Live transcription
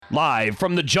Live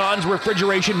from the John's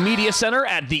Refrigeration Media Center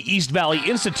at the East Valley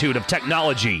Institute of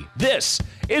Technology, this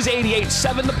is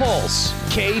 88.7 The Pulse,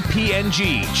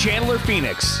 KPNG, Chandler,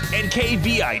 Phoenix, and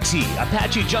KVIT,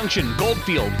 Apache Junction,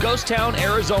 Goldfield, Ghost Town,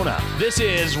 Arizona. This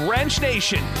is Wrench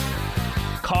Nation.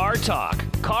 Car talk,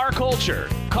 car culture,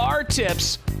 car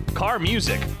tips, car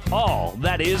music, all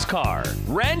that is car.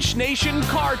 Wrench Nation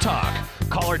Car Talk.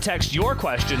 Call or text your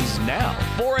questions now.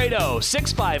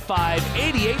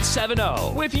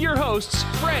 480-655-8870 with your hosts,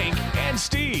 Frank and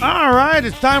Steve. All right,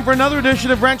 it's time for another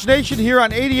edition of Wrench Nation here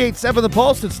on 88.7 The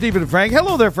Pulse. It's Steve and Frank.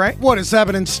 Hello there, Frank. What is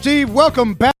happening, Steve?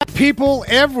 Welcome back, people.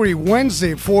 Every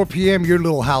Wednesday at 4 p.m., your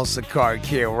little house of car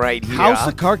care right here. House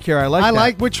of Car Care. I like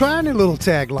that. We're trying new little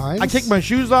taglines. I take my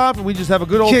shoes off and we just have a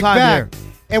good old Kick time back. here.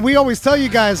 And we always tell you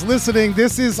guys listening,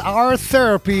 this is our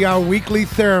therapy, our weekly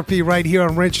therapy right here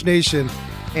on Wrench Nation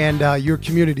and your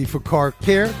community for car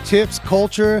care, tips,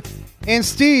 culture. And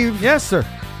Steve. Yes, sir.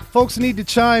 Folks need to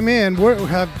chime in. We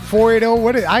have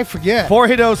 480, I forget.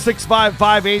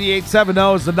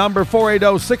 480-655-8870 is the number,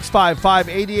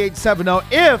 480-655-8870.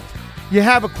 If you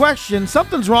have a question,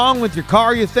 something's wrong with your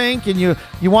car, you think, and you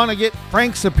want to get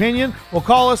Frank's opinion, well,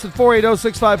 call us at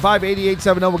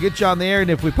 480-655-8870. We'll get you on the air, and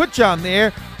if we put you on the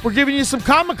air, we're giving you some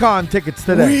Comic-Con tickets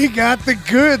today. We got the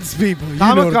goods, people.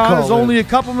 Comic-Con is only a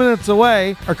couple minutes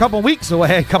away, or a couple weeks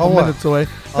away, a couple weeks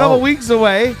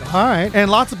away. All right. And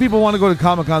lots of people want to go to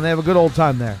Comic-Con. They have a good old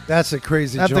time there. That's a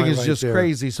crazy That joint thing is right just there.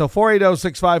 crazy. So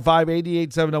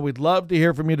 480-655-8870. We'd love to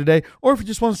hear from you today. Or if you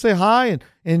just want to say hi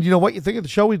and you know what you think of the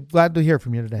show, we'd glad to hear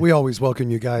from you today. We always welcome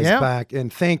you guys back.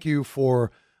 And thank you for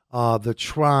the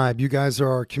tribe. You guys are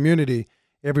our community.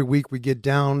 Every week we get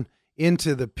down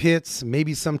into the pits,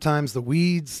 maybe sometimes the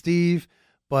weeds, Steve.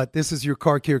 But this is your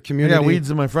car care community. I got weeds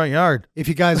in my front yard. If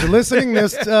you guys are listening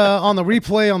this on the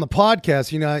replay on the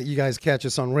podcast, you know you guys catch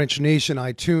us on Wrench Nation,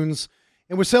 iTunes.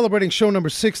 And we're celebrating show number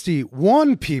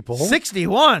 61, people.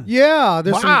 61? Yeah.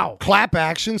 There's some clap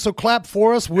action, so clap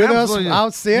for us, with Absolutely. us,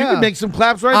 out there. You can make some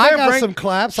claps right there, I got Frank. some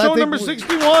claps. Show number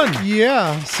 61.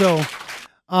 Yeah. So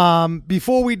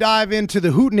before we dive into the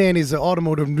hootenannies of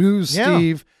automotive news,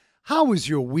 Steve, how was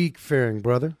your week faring,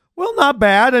 brother? Well, not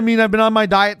bad. I mean, I've been on my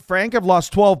diet, Frank. I've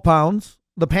lost 12 pounds.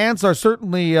 The pants are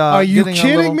certainly Are you getting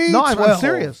kidding me? No, I'm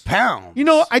serious. Pounds. You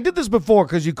know, I did this before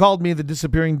because you called me the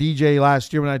disappearing DJ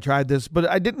last year when I tried this, but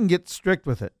I didn't get strict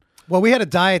with it. Well, we had a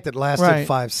diet that lasted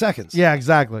 5 seconds. Yeah,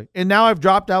 exactly. And now I've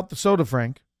dropped out the soda,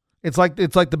 Frank. It's like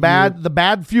the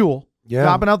bad fuel. Yeah.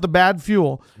 Dropping out the bad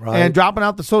fuel and dropping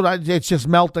out the soda. It's just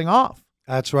melting off.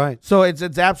 That's right. So it's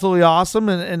absolutely awesome,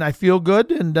 and I feel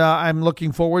good, and I'm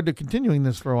looking forward to continuing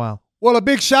this for a while. Well, a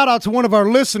big shout out to one of our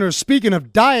listeners. Speaking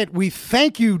of diet, we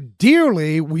thank you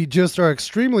dearly. We just are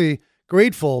extremely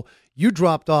grateful. You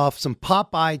dropped off some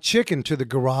Popeye chicken to the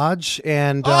garage.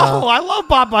 And I love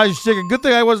Popeye's chicken. Good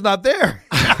thing I was not there.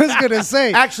 I was going to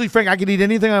say. Actually, Frank, I can eat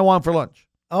anything I want for lunch.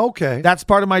 Okay. That's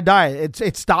part of my diet.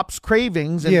 It stops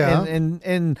cravings,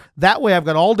 and that way I've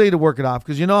got all day to work it off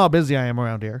because you know how busy I am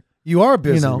around here. You are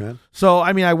busy, man. So,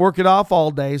 I mean, I work it off all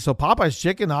day. So Popeye's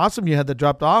chicken, awesome. You had that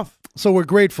dropped off. So we're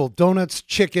grateful. Donuts,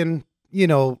 chicken,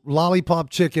 lollipop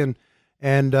chicken.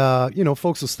 And,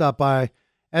 folks will stop by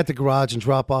at the garage and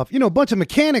drop off. A bunch of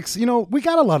mechanics. We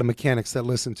got a lot of mechanics that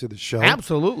listen to the show.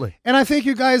 Absolutely. And I think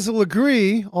you guys will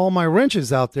agree, all my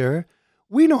wrenches out there,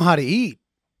 we know how to eat.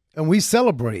 And we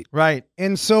celebrate. Right.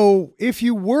 And so if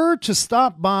you were to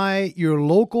stop by your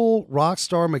local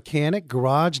Rockstar mechanic,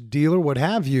 garage, dealer, what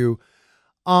have you,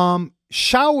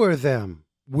 shower them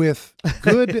with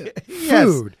good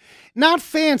food. Not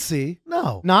fancy.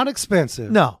 No. Not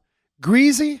expensive. No.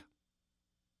 Greasy.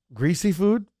 Greasy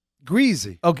food?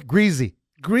 Greasy. Okay, greasy.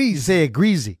 Greasy. You say it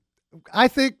greasy. I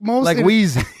think most. Like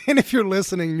wheezy. And if you're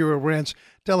listening, you're a wrench.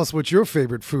 Tell us what your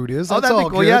favorite food is. That's that'd all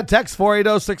be cool. good. Yeah, text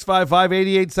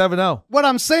 480-655-8870. What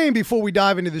I'm saying before we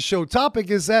dive into the show topic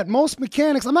is that most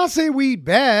mechanics, I'm not saying we eat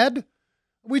bad.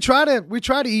 We try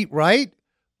to eat right,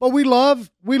 but we love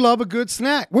a good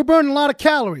snack. We're burning a lot of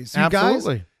calories, you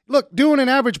Absolutely. guys. Look, doing an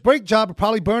average brake job would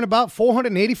probably burn about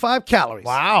 485 calories.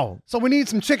 Wow. So we need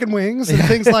some chicken wings and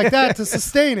things like that to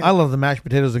sustain it. I love the mashed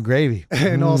potatoes and gravy.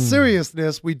 In all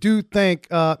seriousness, we do thank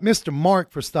Mr.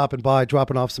 Mark for stopping by,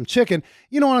 dropping off some chicken.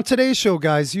 On today's show,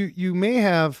 guys, you may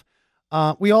have,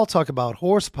 we all talk about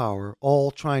horsepower, all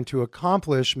trying to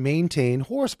maintain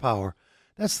horsepower.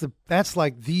 That's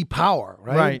like the power,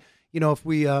 right? Right. If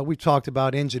we've talked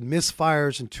about engine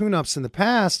misfires and tune-ups in the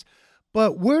past,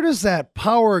 but where does that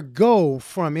power go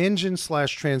from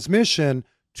engine/transmission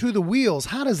to the wheels?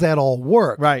 How does that all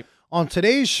work? Right. On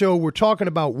today's show, we're talking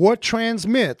about what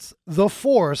transmits the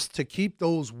force to keep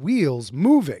those wheels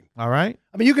moving. All right.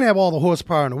 I mean, you can have all the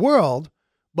horsepower in the world,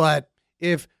 But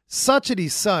if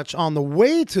such on the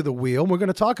way to the wheel, and we're going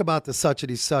to talk about the such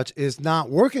is not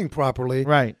working properly.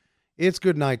 Right. It's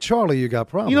good night, Charlie. You got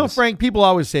problems. You know, Frank, people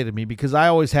always say to me, because I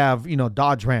always have,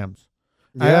 Dodge Rams.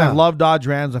 Yeah. I love Dodge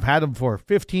Rams. I've had them for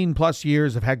 15 plus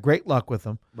years. I've had great luck with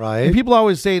them. Right. And people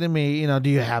always say to me, do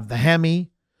you have the Hemi?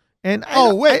 And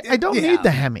I don't need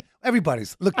the Hemi.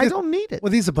 Everybody's look. I don't need it.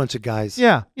 Well, these are a bunch of guys.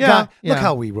 Yeah. Look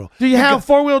how we roll. Do you have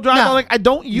 4-wheel drive?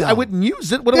 No. I wouldn't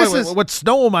use it. What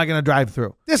snow am I going to drive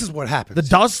through? This is what happens. The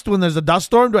dust, when there's a dust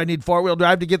storm, do I need 4-wheel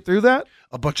drive to get through that?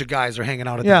 A bunch of guys are hanging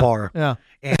out at the bar. Yeah.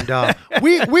 And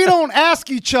we don't ask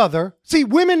each other. See,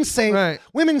 women say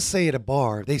at a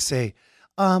bar, they say,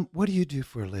 what do you do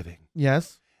for a living?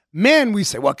 Yes. Men, we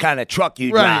say, what kind of truck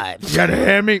you drive? You got a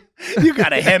Hemi? You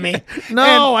got a Hemi?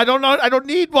 No, I don't know. I don't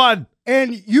need one.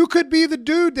 And you could be the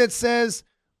dude that says,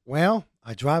 well,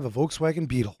 I drive a Volkswagen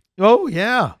Beetle. Oh,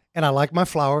 yeah. And I like my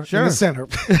flower in the center.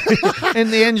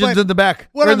 And the engine's in the back.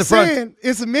 What in I'm the front. saying,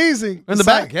 it's amazing. In the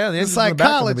back, yeah. The engine's in the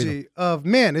back of the Beetle. psychology of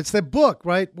men. It's that book,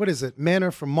 right? What is it? Men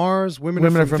are from Mars, women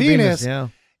are from Venus. Yeah.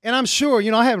 And I'm sure,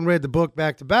 I haven't read the book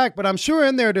back to back, but I'm sure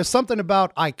in there's something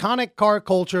about iconic car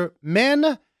culture,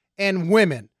 men and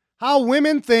women, how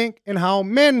women think and how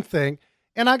men think.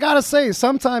 And I got to say,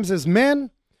 sometimes as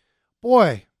men,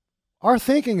 boy, our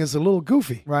thinking is a little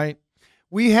goofy. Right.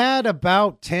 We had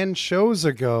about 10 shows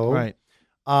ago,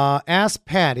 Ask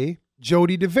Patty,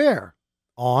 Jody DeVere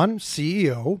on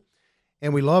CEO.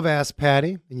 And we love Ask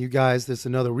Patty. And you guys, there's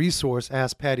another resource,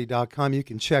 AskPatty.com. You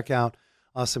can check out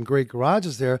some great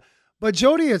garages there. But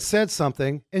Jody had said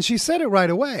something, and she said it right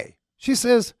away. She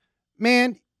says,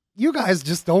 man, you guys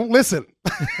just don't listen.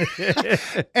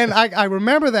 And I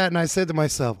remember that, and I said to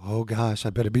myself, oh, gosh, I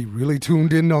better be really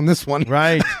tuned in on this one.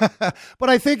 Right. But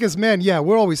I think as men,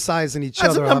 we're always sizing each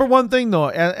That's other the number up. one thing, though,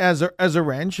 as a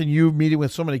wrench, and you meeting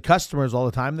with so many customers all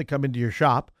the time that come into your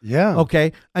shop. Yeah.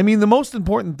 Okay. I mean, the most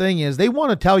important thing is they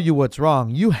want to tell you what's wrong.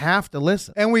 You have to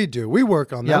listen. And we do. We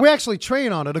work on that. Yep. We actually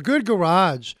train on it. A good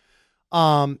garage,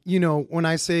 when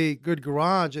I say good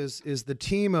garage is the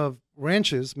team of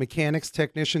wrenches, mechanics,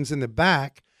 technicians in the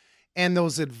back, and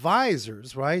those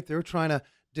advisors, right? They're trying to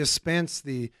dispense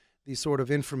the sort of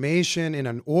information in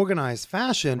an organized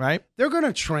fashion. Right. They're going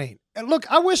to train. And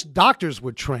look, I wish doctors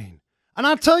would train. And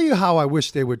I'll tell you how I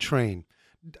wish they would train.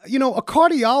 A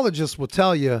cardiologist will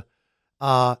tell you,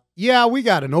 we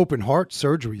got an open heart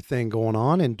surgery thing going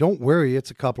on, and don't worry,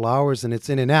 it's a couple hours and it's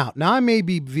in and out. Now, I may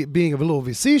be being a little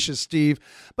facetious, Steve,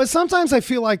 but sometimes I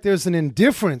feel like there's an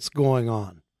indifference going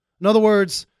on. In other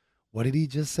words, what did he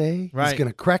just say? Right. He's going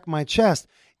to crack my chest.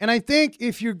 And I think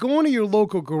if you're going to your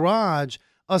local garage,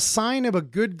 a sign of a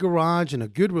good garage and a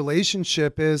good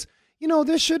relationship is,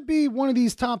 there should be one of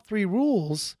these top 3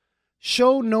 rules: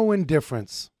 show no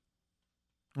indifference.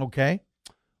 Okay.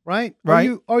 Right?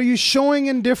 Right. Are you showing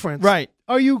indifference? Right.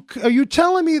 Are you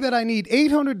telling me that I need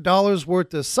 $800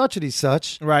 worth of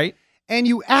such? Right. And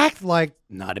you act like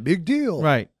not a big deal.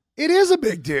 Right. It is a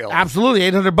big deal. Absolutely.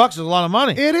 $800 is a lot of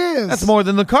money. It is. That's more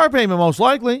than the car payment, most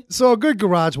likely. So a good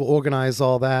garage will organize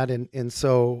all that. And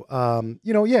so,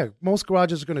 most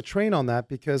garages are going to train on that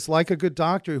because like a good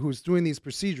doctor who's doing these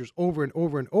procedures over and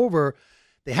over and over,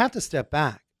 they have to step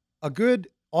back. A good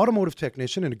automotive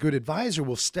technician and a good advisor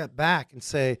will step back and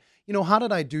say, how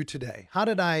did I do today? How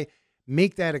did I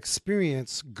make that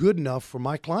experience good enough for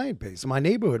my client base, my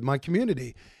neighborhood, my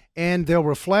community? And they'll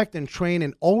reflect and train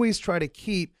and always try to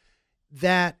keep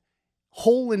that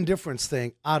whole indifference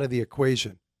thing out of the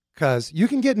equation because you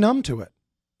can get numb to it.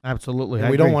 Absolutely. And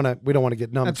we don't want to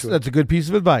get numb to it. That's a good piece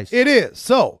of advice. It is.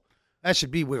 So that should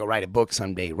be, we'll write a book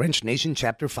someday. Wrench Nation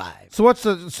Chapter 5. So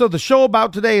the show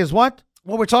about today is what?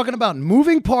 Well, we're talking about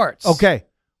moving parts. Okay.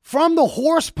 From the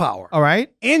horsepower. All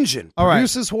right. Engine All right.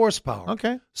 produces horsepower.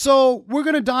 Okay. So we're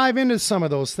going to dive into some of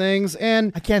those things.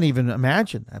 And I can't even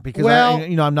imagine that because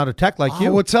I'm not a tech like you. I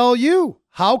will tell you,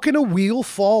 how can a wheel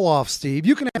fall off, Steve?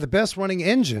 You can have the best running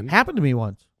engine. Happened to me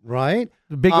once. Right?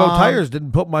 The big old tires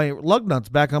didn't put my lug nuts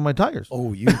back on my tires.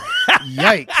 Oh, you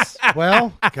yikes.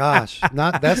 Well, gosh,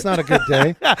 that's not a good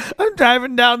day. I'm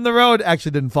driving down the road.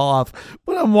 Actually didn't fall off,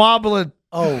 but I'm wobbling.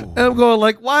 Oh. And I'm going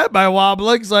like, why am I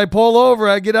wobbling? So I pull over,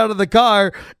 I get out of the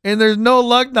car, and there's no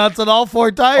lug nuts on all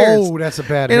 4 tires. Oh, that's a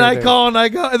bad And hair I day. call and I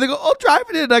go, and they go, oh, drive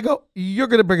it in. I go, you're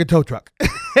going to bring a tow truck.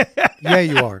 Yeah,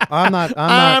 you are. I'm not.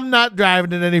 I'm not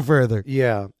driving it any further.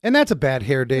 Yeah. And that's a bad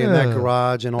hair day in that Yeah.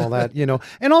 garage and all that,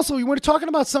 And also, we're talking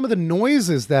about some of the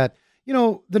noises that,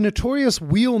 the notorious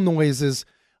wheel noises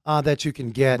that you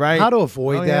can get. Right. How to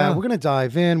avoid that. Yeah. We're going to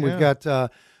dive in. We've Yeah. got,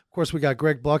 of course, we got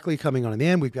Greg Buckley coming on in the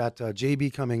end. We've got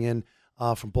JB coming in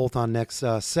from Bolt On next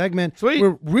segment. Sweet.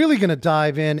 We're really going to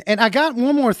dive in. And I got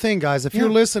one more thing, guys. If you're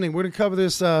listening, we're going to cover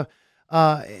this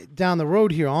down the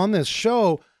road here on this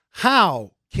show.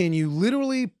 How can you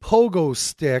literally pogo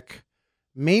stick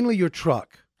mainly your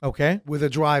truck with a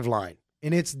drive line?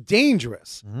 And it's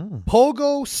dangerous.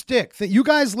 Pogo stick. You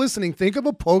guys listening, think of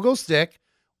a pogo stick.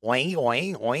 Oing,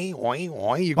 oing, oing, oing,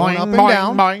 oing. You're going boing, up and boing,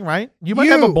 down. Boing, right? You might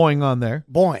have a boing on there.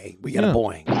 Boing. We got a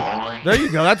boing. There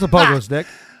you go. That's a pogo stick.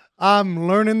 I'm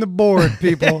learning the board,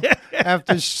 people.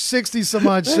 After 60 some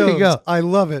odd shows. There you go. I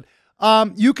love it.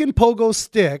 You can pogo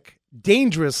stick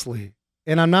dangerously.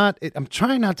 And I'm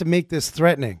trying not to make this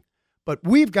threatening, but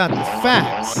we've got the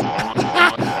facts.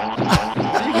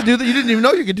 You can do that. You didn't even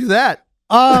know you could do that.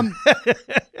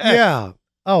 Yeah.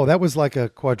 Oh, that was like a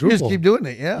quadruple. You just keep doing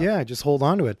it, yeah. Yeah, just hold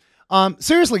on to it.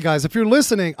 Seriously, guys, if you're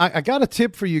listening, I got a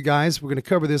tip for you guys. We're going to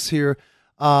cover this here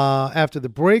after the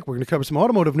break. We're going to cover some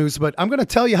automotive news, but I'm going to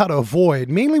tell you how to avoid,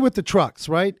 mainly with the trucks,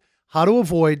 right? How to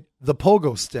avoid the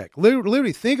pogo stick.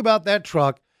 Literally, think about that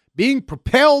truck being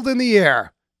propelled in the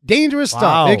air. Dangerous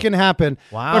stuff. It can happen.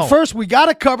 Wow. But first, we got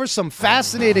to cover some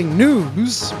fascinating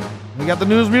news. We got the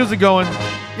news music going.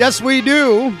 Yes, we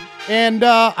do. And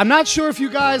I'm not sure if you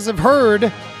guys have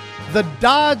heard the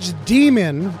Dodge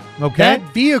Demon. Okay. That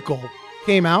vehicle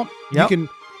came out. Yep.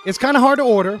 It's kind of hard to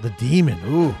order. The Demon.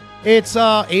 Ooh. It's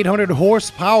 800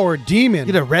 horsepower Demon.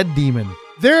 Get a red Demon.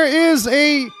 There is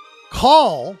a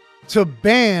call to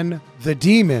ban the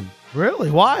Demon.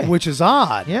 Really? Why? Which is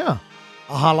odd. Yeah.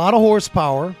 A lot of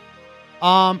horsepower.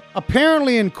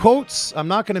 Apparently, in quotes, I'm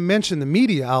not going to mention the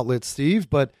media outlet, Steve,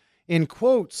 but in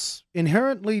quotes,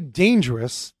 inherently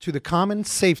dangerous to the common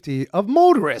safety of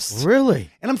motorists. Really?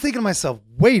 And I'm thinking to myself,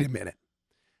 wait a minute.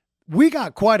 We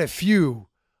got quite a few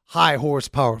high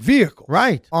horsepower vehicles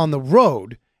on the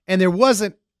road, and there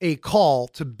wasn't a call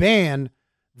to ban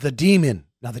the Demon.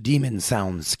 Now, the Demon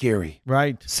sounds scary.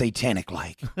 Right.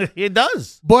 Satanic-like. It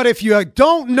does. But if you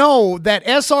don't know that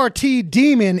SRT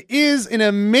Demon is an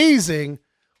amazing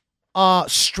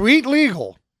street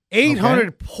legal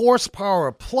 800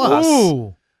 horsepower plus.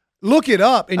 Ooh. Look it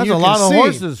up and That's you a can lot of see.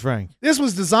 horses, Frank. This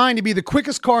was designed to be the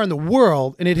quickest car in the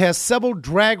world, and it has several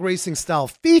drag racing style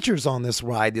features on this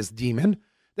ride, this Demon,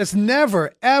 that's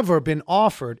never, ever been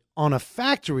offered on a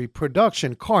factory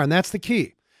production car, and that's the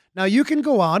key. Now, you can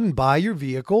go out and buy your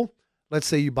vehicle. Let's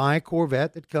say you buy a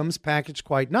Corvette that comes packaged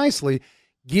quite nicely,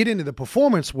 get into the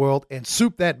performance world, and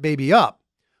soup that baby up.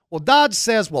 Well, Dodge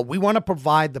says, well, we want to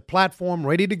provide the platform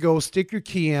ready to go, stick your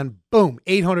key in, boom,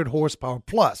 800 horsepower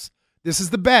plus. This is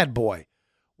the bad boy.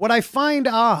 What I find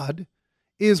odd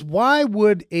is why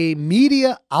would a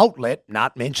media outlet,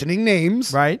 not mentioning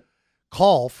names,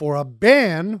 call for a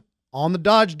ban on the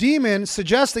Dodge Demon,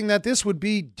 suggesting that this would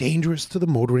be dangerous to the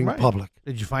motoring public?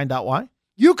 Did you find out why?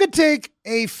 You could take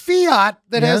a Fiat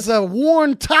that has a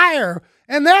worn tire,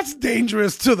 and that's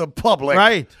dangerous to the public.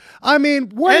 Right. I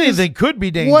mean, anything could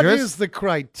be dangerous. What is the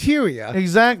criteria?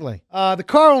 Exactly. The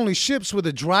car only ships with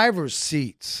a driver's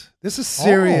seat. This is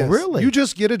serious. Oh, really? You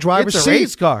just get a driver's It's seat. a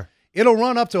race car. It'll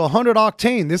run up to 100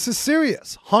 octane. This is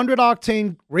serious. 100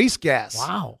 octane race gas.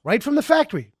 Wow. Right from the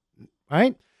factory.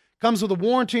 Right? Comes with a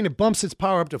warranty, and it bumps its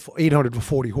power up to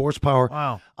 840 horsepower.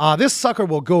 Wow. This sucker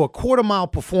will go a quarter-mile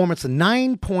performance of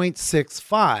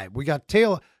 9.65. We got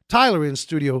Tyler in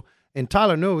studio, and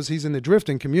Tyler knows he's in the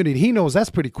drifting community. He knows that's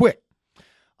pretty quick.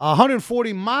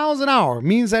 140 miles an hour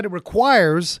means that it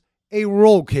requires a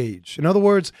roll cage. In other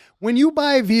words, when you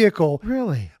buy a vehicle,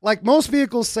 really, like most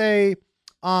vehicles say,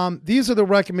 these are the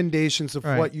recommendations of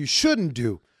what you shouldn't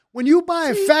do. When you buy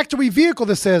a factory vehicle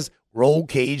that says roll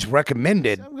cage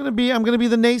recommended, I'm gonna be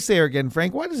the naysayer again,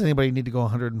 Frank. Why does anybody need to go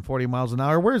 140 miles an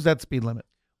hour? Where's that speed limit?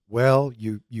 Well,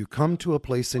 you come to a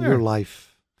place in your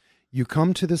life. You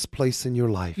come to this place in your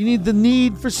life. You need the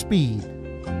need for speed.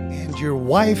 And your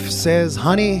wife says,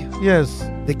 honey, yes,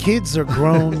 the kids are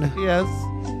grown. Yes.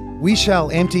 We shall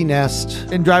empty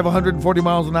nest. And drive 140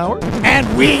 miles an hour?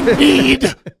 And we need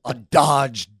a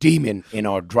Dodge Demon in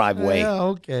our driveway. Yeah,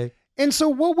 okay. And so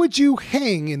what would you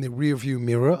hang in the rearview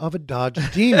mirror of a Dodge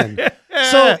Demon?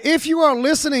 So if you are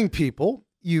listening, people,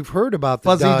 you've heard about the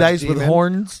Fuzzy Dodge dice Demon. with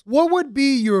horns. What would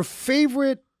be your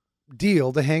favorite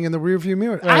deal to hang in the rearview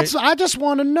mirror? Right. I just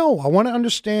want to know. I want to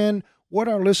understand what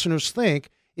our listeners think.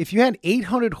 If you had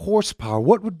 800 horsepower,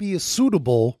 what would be a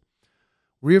suitable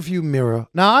rearview mirror?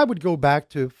 Now, I would go back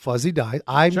to fuzzy dice.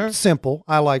 I'm simple.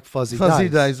 I like fuzzy dice. Fuzzy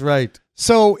dice, right.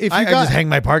 So if you I just hang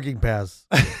my parking pass.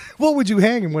 What would you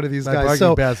hang in one of these My guys? parking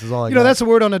So, pass is all I got. that's a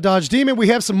word on a Dodge Demon. We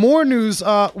have some more news.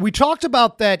 We talked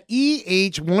about that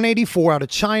EH-184 out of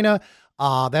China.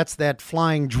 That's that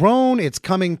flying drone. It's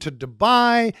coming to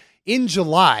Dubai. in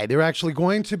July. They're actually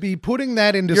going to be putting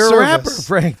that into You're service. a rapper,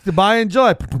 Frank. To buy in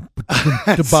July.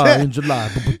 To buy in July.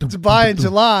 To buy in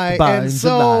July. Buy And in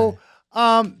so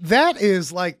that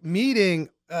is like meeting.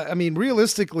 I mean,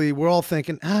 realistically, we're all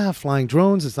thinking, flying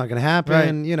drones, it's not going to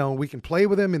happen. Right. You know, we can play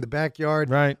with them in the backyard.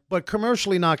 Right. But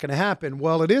commercially not going to happen.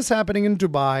 Well, it is happening in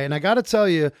Dubai. And I got to tell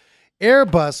you,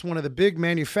 Airbus, one of the big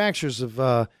manufacturers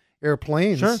of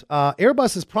airplanes, Sure.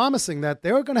 Airbus is promising that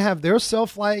they're going to have their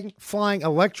self-flying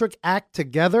electric act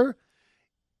together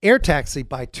air taxi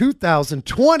by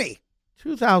 2020.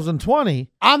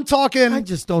 2020. I'm talking. I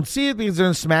just don't see it because they're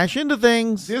going to smash into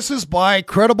things. This is by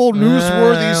credible,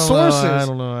 newsworthy sources. I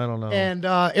don't know. And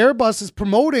Airbus is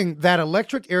promoting that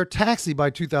electric air taxi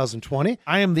by 2020.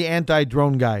 I am the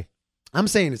anti-drone guy. I'm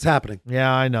saying it's happening.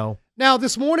 Yeah, I know. Now,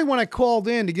 this morning when I called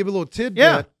in to give a little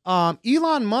tidbit,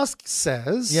 Elon Musk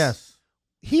says Yes.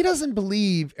 he doesn't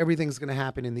believe everything's going to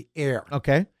happen in the air.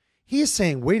 Okay. He's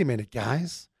saying, wait a minute,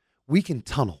 guys, we can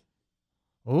tunnel.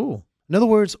 Ooh. In other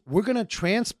words, we're going to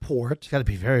transport It's got to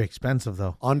be very expensive,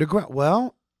 though. underground.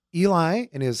 Well, Eli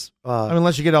and his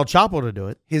Unless you get El Chapo to do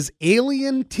it. his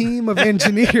alien team of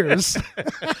engineers.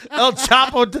 El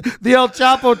Chapo, the El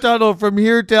Chapo tunnel from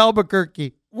here to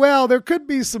Albuquerque. Well, there could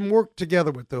be some work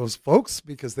together with those folks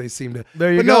because they seem to.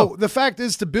 There you but go. No, the fact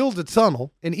is to build a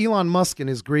tunnel, and Elon Musk and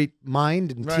his great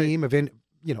mind and Right. team of,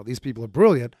 these people are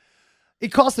brilliant.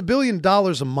 It costs $1 billion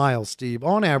a mile, Steve,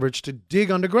 on average, to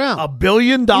dig underground. $1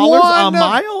 billion a $1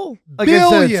 mile? Like billion.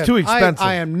 I said, it's too expensive.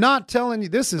 I am not telling you.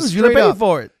 This is Who's going straight to pay up.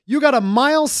 for it? You got a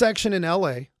mile section in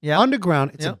L.A. Yeah.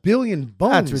 underground. It's Yeah. $1 billion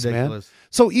bones, That's ridiculous. man.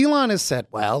 So Elon has said,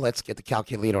 well, let's get the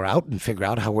calculator out and figure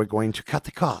out how we're going to cut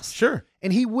the cost. Sure.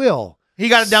 And he will. He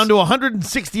got it down to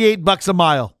 $168 a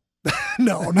mile.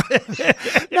 No,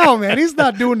 no, man. He's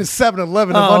not doing the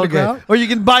 7-Eleven of underground. Okay. Or you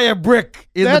can buy a brick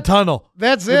in the tunnel.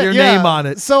 That's with it. your yeah. name on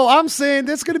it. So I'm saying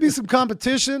there's going to be some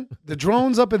competition. The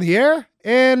drones up in the air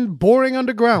and boring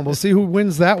underground. We'll see who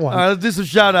wins that one. All right, let's do some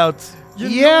shout outs.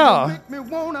 Yeah.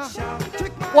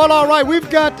 Well, all right. We've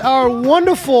got our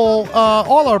wonderful,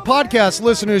 all our podcast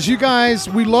listeners. You guys,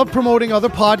 we love promoting other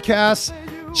podcasts.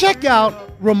 Check out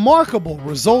Remarkable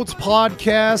Results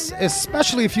Podcast,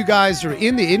 especially if you guys are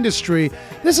in the industry.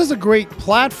 This is a great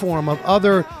platform of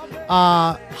other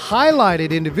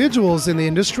highlighted individuals in the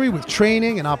industry with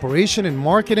training and operation and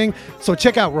marketing. So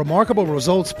check out Remarkable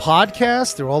Results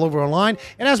Podcast. They're all over online.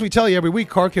 And as we tell you every week,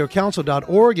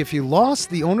 carcarecouncil.org. If you lost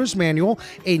the owner's manual,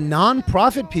 a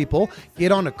nonprofit people,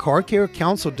 get on to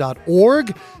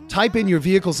carcarecouncil.org, type in your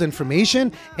vehicle's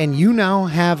information, and you now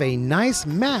have a nice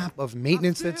map of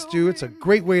maintenance that's due. It's a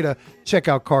great way to check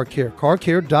out Car Care,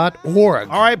 carcare.org.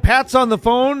 All right, Pat's on the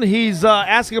phone. He's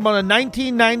asking about a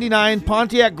 1999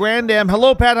 Pontiac Grand Am.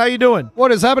 Hello, Pat. How you doing?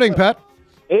 What is happening, Pat?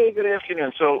 Hey, good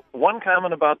afternoon. So one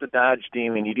comment about the Dodge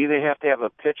Demon, you'd either have to have a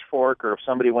pitchfork or if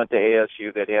somebody went to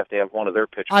ASU, they'd have to have one of their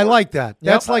pitchforks. I like that.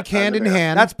 That's like on hand the in back.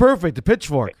 hand. That's perfect. The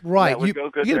pitchfork. right. That would go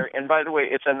good you- there. And by the way,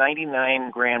 it's a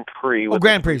 99 Grand Prix. With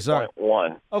Grand Prix, sorry.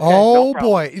 3.1. Okay. Oh, no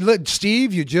boy. Look,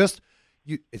 Steve,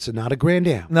 it's not a Grand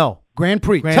Am. No. Grand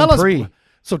Prix. Grand tell Prix. us.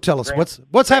 So tell us, Grand- what's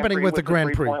Grand happening Prix with the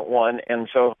Grand Prix? 3.1. And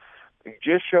so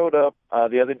just showed up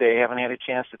the other day. Haven't had a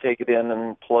chance to take it in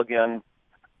and plug in,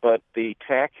 but the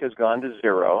TAC has gone to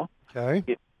 0. Okay.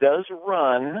 It does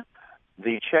run.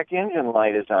 The check engine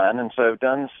light is on, and so I've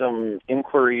done some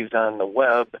inquiries on the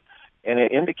web, and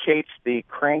it indicates the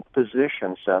crank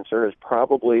position sensor is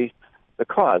probably the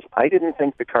cause. I didn't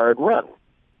think the car would run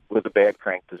with a bad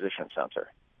crank position sensor.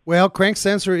 Well, crank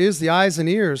sensor is the eyes and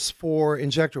ears for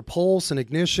injector pulse and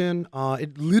ignition.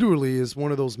 It literally is one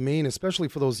of those main, especially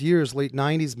for those years, late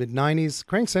 90s, mid-90s.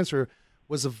 Crank sensor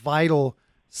was a vital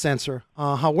sensor.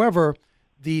 However,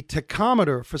 the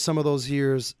tachometer for some of those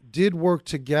years did work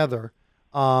together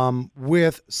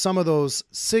with some of those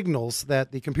signals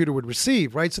that the computer would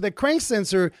receive, right? So that crank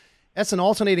sensor, that's an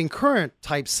alternating current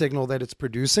type signal that it's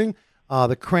producing.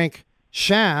 The crank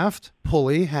shaft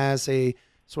pulley has a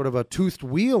sort of a toothed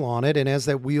wheel on it, and as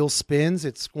that wheel spins,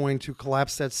 it's going to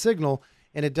collapse that signal,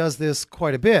 and it does this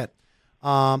quite a bit.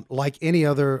 Like any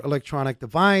other electronic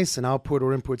device, an output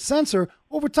or input sensor,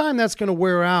 over time that's going to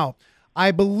wear out.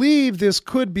 I believe this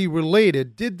could be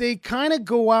related. Did they kind of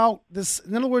go out this?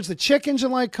 In other words, the check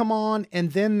engine light come on,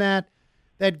 and then that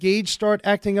gauge start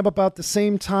acting up about the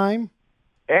same time?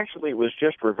 Actually, it was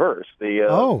just reversed.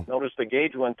 Notice the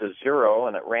gauge went to 0,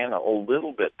 and it ran a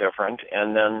little bit different,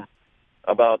 and then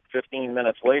about 15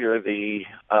 minutes later, the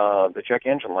check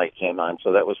engine light came on.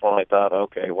 So that was when I thought,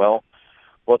 okay, well,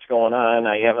 what's going on?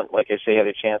 I haven't, like I say, had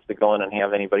a chance to go in and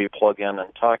have anybody plug in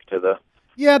and talk to the.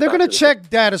 Yeah, they're going to check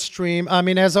data stream. I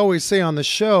mean, as I always say on the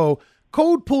show,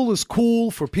 Code pool is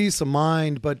cool for peace of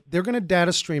mind, but they're going to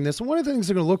data stream this. And one of the things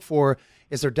they're going to look for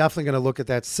is they're definitely going to look at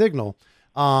that signal.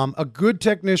 A good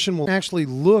technician will actually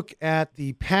look at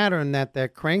the pattern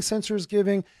that crank sensor is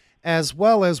giving, as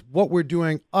well as what we're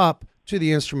doing up to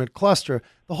the instrument cluster.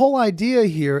 The whole idea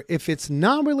here, if it's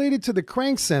not related to the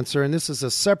crank sensor, and this is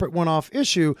a separate one-off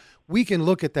issue, we can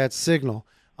look at that signal.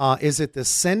 Is it the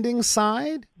sending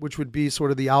side, which would be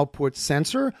sort of the output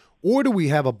sensor, or do we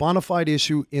have a bona fide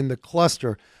issue in the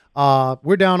cluster?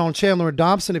 We're down on Chandler and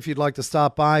Dobson if you'd like to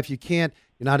stop by. If you can't,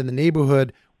 you're not in the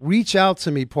neighborhood, reach out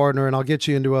to me, partner, and I'll get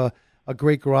you into a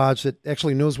great garage that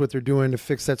actually knows what they're doing to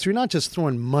fix that. So you're not just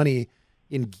throwing money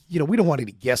in, we don't want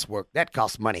any guesswork. That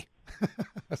costs money.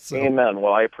 So, amen.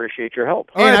 Well, I appreciate your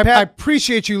help. And right, I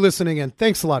appreciate you listening in.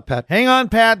 Thanks a lot, Pat. Hang on,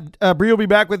 Pat. Bree will be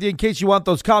back with you in case you want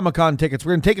those Comic-Con tickets.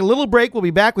 We're going to take a little break. We'll be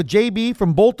back with JB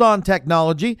from Bolt-On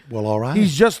Technology. Well, all right.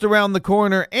 He's just around the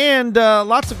corner. And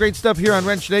lots of great stuff here on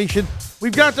Wrench Nation.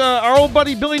 We've got our old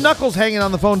buddy Billy Knuckles hanging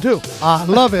on the phone, too.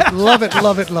 Love it, love it,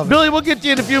 love it, love it. Billy, we'll get to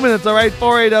you in a few minutes, all right?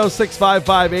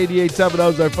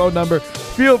 480-655-8870 is our phone number.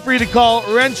 Feel free to call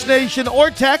Wrench Nation or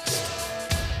text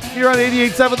here on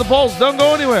 88.7 The Pulse. Don't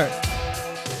go anywhere.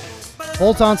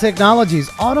 Bolt-On Technologies,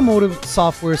 automotive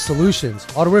software solutions.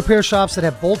 Auto repair shops that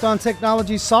have Bolt-On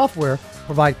Technologies software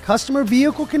provide customer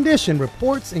vehicle condition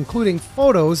reports, including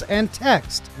photos and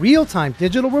text, real-time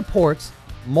digital reports,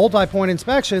 multi-point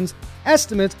inspections,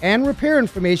 estimates, and repair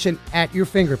information at your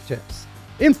fingertips.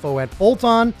 Info at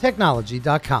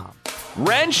boltontechnology.com.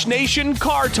 Wrench Nation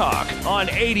Car Talk on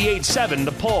 88.7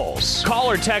 The Pulse. Call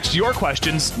or text your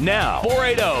questions now.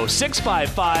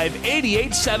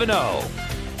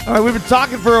 480-655-8870. All right, we've been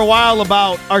talking for a while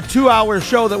about our 2-hour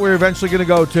show that we're eventually going to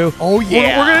go to. Oh,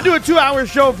 yeah. We're going to do a 2-hour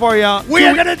show for you.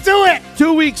 We're going to do it.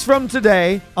 2 weeks from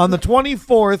today, on the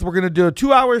 24th, we're going to do a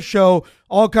 2-hour show,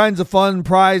 all kinds of fun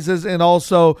prizes, and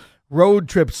also road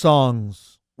trip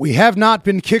songs. We have not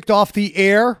been kicked off the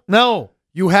air. No.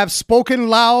 You have spoken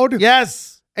loud.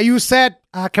 Yes. And you said,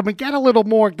 can we get a little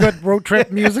more good road trip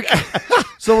music?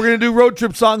 So we're going to do road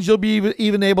trip songs. You'll be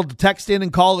even able to text in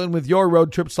and call in with your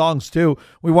road trip songs, too.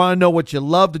 We want to know what you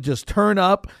love to just turn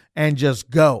up and just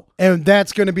go. And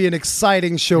that's going to be an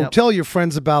exciting show. Yep. Tell your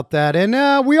friends about that. And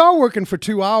we are working for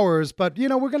 2 hours, but, we're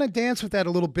going to dance with that a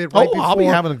little bit right before. I'll be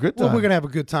having a good time. Well, we're going to have a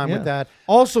good time with that.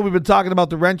 Also, we've been talking about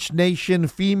the Wrench Nation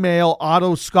Female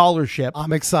Auto Scholarship.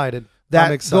 I'm excited.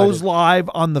 That goes live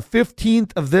on the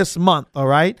 15th of this month, all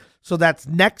right? So that's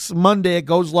next Monday it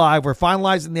goes live. We're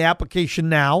finalizing the application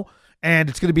now, and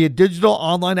it's going to be a digital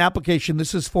online application.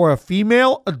 This is for a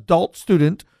female adult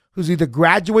student who's either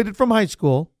graduated from high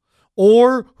school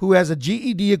or who has a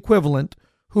GED equivalent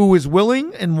who is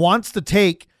willing and wants to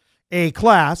take a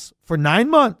class for 9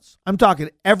 months. I'm talking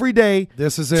every day.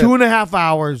 This is it. 2.5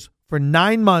 hours for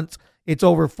 9 months. It's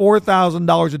over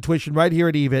 $4,000 of tuition right here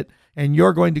at EVIT. And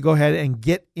you're going to go ahead and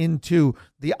get into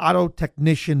the auto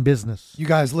technician business. You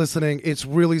guys listening, it's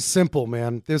really simple,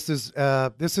 man. This is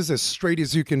as straight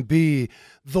as you can be.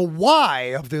 The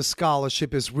why of this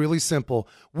scholarship is really simple.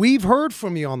 We've heard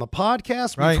from you on the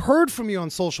podcast. We've heard from you on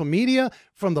social media,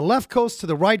 from the left coast to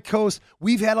the right coast.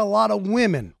 We've had a lot of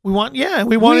women. We want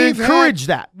to encourage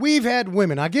that. We've had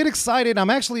women. I get excited. I'm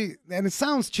actually, and it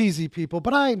sounds cheesy, people,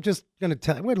 but I'm just going to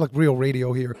tell you, we're like real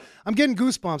radio here. I'm getting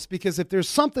goosebumps because if there's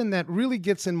something that really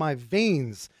gets in my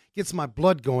veins, gets my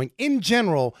blood going in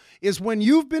general, is when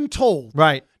you've been told,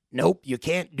 nope, you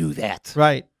can't do that.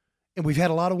 Right. And we've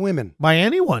had a lot of women. By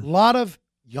anyone. A lot of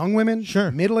young women, sure,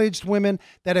 middle-aged women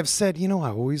that have said, I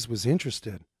always was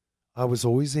interested. I was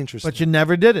always interested. But you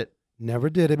never did it. Never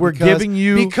did it. We're giving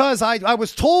you... Because I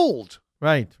was told.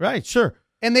 Right, sure.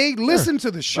 And they listen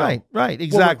to the show. Right,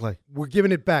 exactly. We're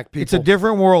giving it back, people. It's a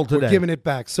different world today. We're giving it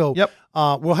back. So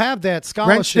we'll have that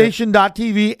scholarship.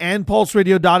 WrenchNation.tv and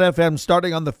PulseRadio.fm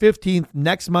starting on the 15th.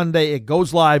 Next Monday, it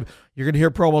goes live. You're going to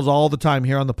hear promos all the time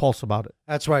here on The Pulse about it.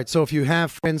 That's right. So if you have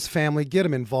friends, family, get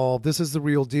them involved. This is the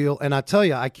real deal. And I tell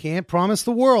you, I can't promise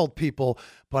the world, people,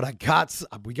 but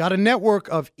we got a network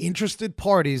of interested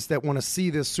parties that want to see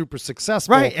this super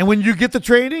successful. Right. And when you get the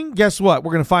training, guess what?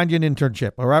 We're going to find you an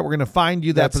internship. All right. We're going to find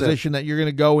you that position that you're going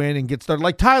to go in and get started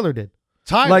like Tyler did.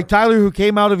 Like Tyler, who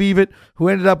came out of EVIT, who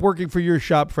ended up working for your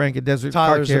shop, Frank, at Desert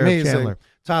Car Care amazing. Chandler.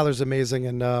 Tyler's amazing,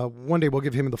 and one day we'll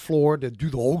give him the floor to do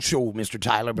the whole show, Mr.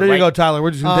 Tyler. There you go, Tyler. We're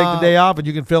just going to take the day off, and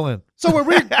you can fill in. So we're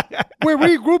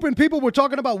regrouping people. We're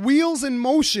talking about wheels in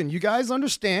motion. You guys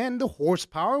understand the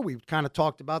horsepower. We've kind of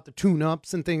talked about the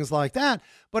tune-ups and things like that.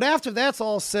 But after that's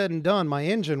all said and done, my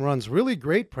engine runs really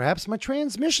great. Perhaps my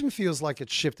transmission feels like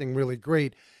it's shifting really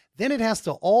great. Then it has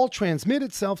to all transmit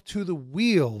itself to the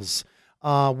wheels.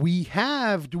 Do we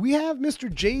have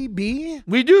Mr. JB?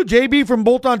 We do. JB from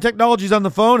Bolt-On Technologies on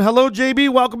the phone. Hello, JB.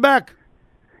 Welcome back.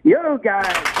 Yo, guys.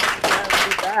 Glad to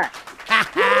be back.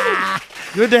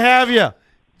 Good to have you.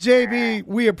 JB,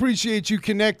 we appreciate you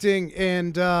connecting.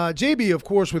 And JB, of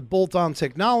course, with Bolt-On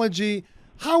Technology.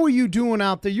 How are you doing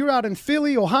out there? You're out in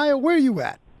Philly, Ohio. Where are you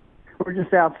at? We're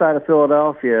just outside of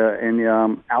Philadelphia, in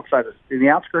the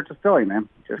outskirts of Philly, man.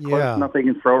 Just close enough they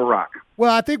can throw a rock.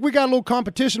 Well, I think we got a little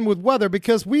competition with weather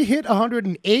because we hit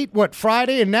 108,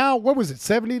 Friday, and now, what was it,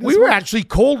 70 this We were week? actually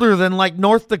colder than like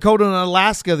North Dakota and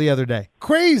Alaska the other day.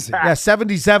 Crazy. Yeah,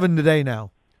 77 today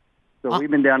now. So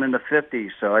we've been down in the 50s,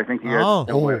 so I think you guys are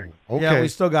still winning. Okay. Yeah, we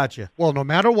still got you. Well, no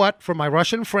matter what, for my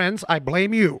Russian friends, I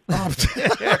blame you. All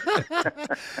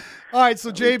right,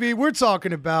 so JB, we're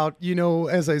talking about,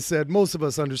 as I said, most of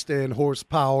us understand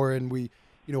horsepower, and we,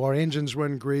 our engines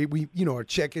run great. We, our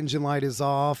check engine light is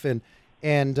off, and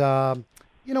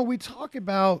we talk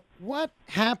about what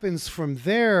happens from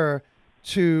there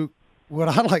to what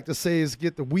I like to say is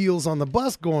get the wheels on the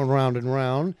bus going round and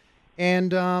round,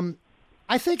 and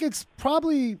I think it's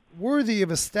probably worthy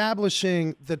of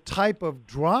establishing the type of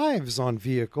drives on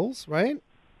vehicles, right?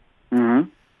 Mm-hmm.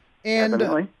 And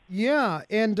Definitely.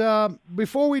 And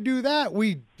before we do that,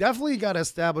 we definitely got to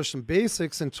establish some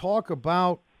basics and talk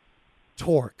about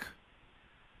torque.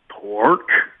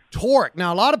 Torque.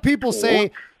 Now, a lot of people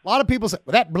say, well,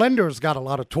 that blender's got a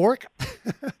lot of torque.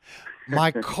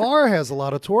 My car has a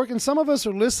lot of torque, and some of us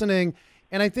are listening,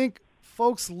 and I think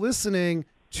folks listening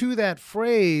to that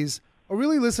phrase are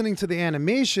really listening to the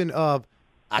animation of,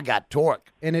 I got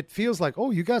torque. And it feels like,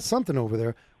 oh, you got something over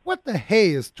there. What the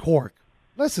hey is torque?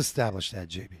 Let's establish that,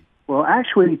 JB. Well,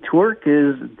 actually, torque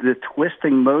is the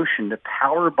twisting motion, the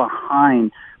power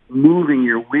behind moving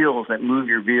your wheels that move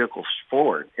your vehicles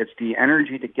forward. It's the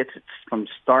energy that gets it from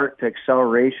start to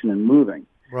acceleration and moving.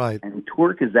 Right. And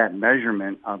torque is that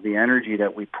measurement of the energy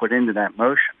that we put into that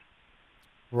motion.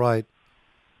 Right.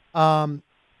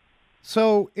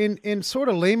 So in sort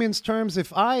of layman's terms,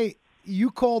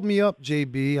 you called me up,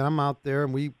 JB, I'm out there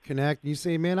and we connect, and you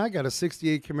say, man, I got a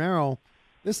 68 Camaro.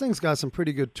 This thing's got some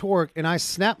pretty good torque, and I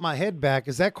snap my head back.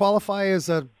 Does that qualify as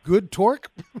a good torque?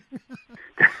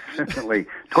 Definitely.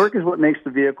 Torque is what makes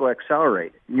the vehicle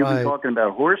accelerate. You've been talking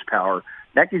about horsepower.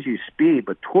 That gives you speed,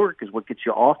 but torque is what gets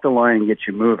you off the line and gets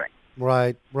you moving.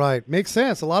 Right. Makes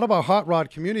sense. A lot of our hot rod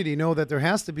community know that there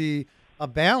has to be a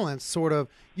balance, sort of.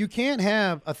 You can't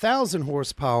have 1,000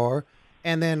 horsepower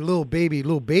and then little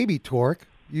baby torque.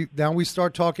 Now we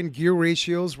start talking gear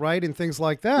ratios, right, and things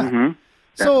like that. Mm-hmm.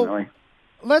 Definitely.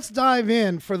 So let's dive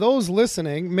in. For those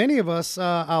listening, many of us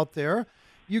out there,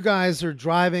 you guys are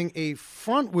driving a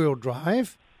front-wheel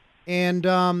drive, and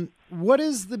what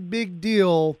is the big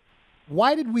deal?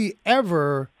 Why did we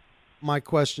ever, my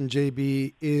question,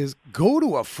 JB, is go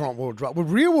to a front-wheel drive? Well,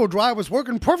 rear-wheel drive was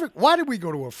working perfect. Why did we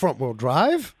go to a front-wheel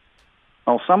drive?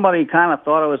 Well, somebody kind of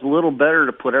thought it was a little better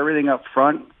to put everything up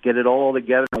front, get it all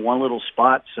together in one little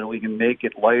spot so we can make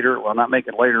it lighter. Well, not make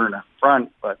it lighter in the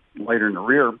front, but lighter in the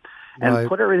rear. And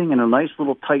put everything in a nice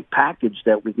little tight package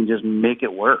that we can just make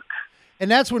it work. And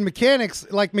that's when mechanics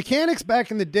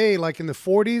back in the day, like in the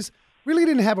 40s, really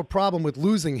didn't have a problem with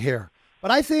losing hair. But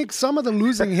I think some of the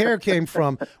losing hair came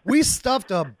from, we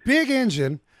stuffed a big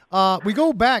engine. We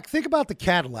go back, think about the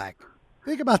Cadillac.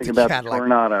 Think about the Cadillac.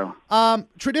 Tornado.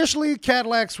 Traditionally,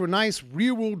 Cadillacs were nice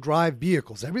rear-wheel drive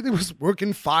vehicles. Everything was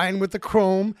working fine with the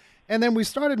chrome. And then we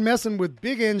started messing with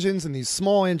big engines and these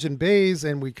small engine bays,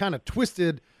 and we kind of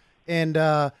twisted, and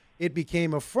it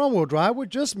became a front-wheel drive, which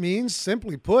just means,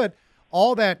 simply put,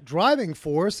 all that driving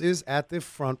force is at the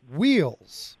front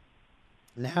wheels.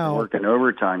 Now, working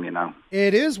overtime,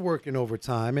 It is working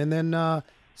overtime. And then,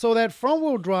 so that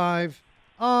front-wheel drive,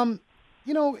 and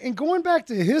going back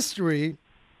to history,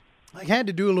 I had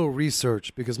to do a little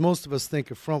research because most of us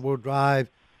think of front-wheel drive,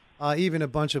 even a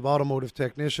bunch of automotive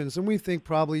technicians, and we think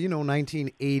probably,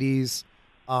 1980s,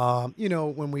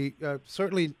 when we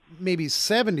certainly maybe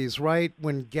 70s, right?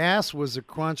 When gas was a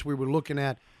crunch, we were looking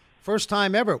at first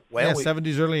time ever. Well,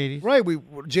 70s, early 80s. Right.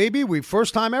 We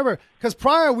first time ever. Because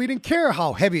prior, we didn't care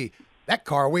how heavy. That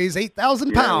car weighs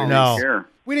 8,000 pounds.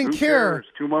 We didn't care. It's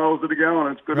 2 miles to the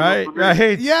gallon. It's good enough for me.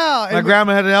 Right. Yeah. My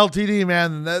grandma had an LTD,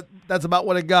 man. That's about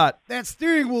what it got. That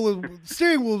steering wheel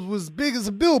was big as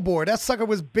a billboard. That sucker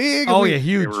was big. Oh, yeah,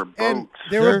 huge. They were boats.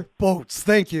 There were boats.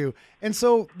 Thank you. And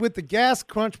so with the gas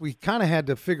crunch, we kind of had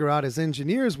to figure out as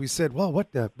engineers, we said, well,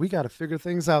 we got to figure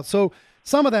things out. So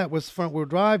some of that was front-wheel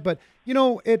drive, but,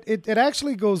 it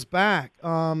actually goes back.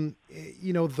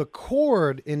 The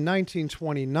Cord in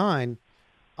 1929,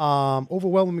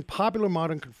 overwhelmingly popular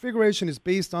modern configuration is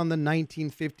based on the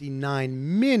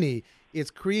 1959 Mini. Its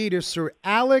creator, Sir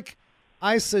Alec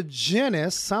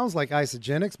Isogenis, sounds like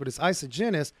Isogenics, but it's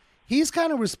Isogenis. He's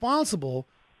kind of responsible,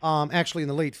 actually in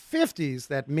the late 50s,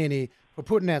 that Mini, for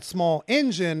putting that small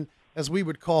engine, as we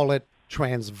would call it,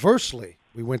 transversely.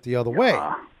 We went the other way,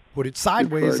 put it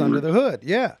sideways under the hood.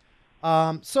 Yeah.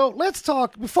 So let's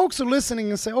talk. Folks are listening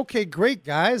and say, okay, great,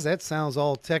 guys. That sounds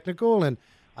all technical, and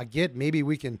I get maybe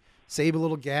we can save a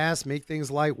little gas, make things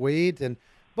lightweight.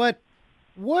 But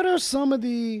what are some of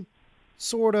the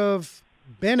sort of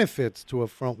benefits to a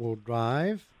front-wheel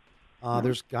drive?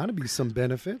 There's got to be some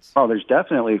benefits. Oh, there's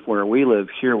definitely, where we live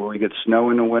here, where we get snow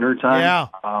in the wintertime.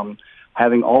 Yeah.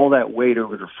 Having all that weight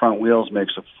over the front wheels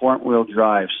makes a front-wheel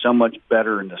drive so much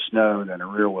better in the snow than a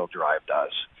rear-wheel drive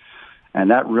does.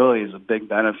 And that really is a big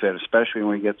benefit, especially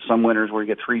when we get some winters where we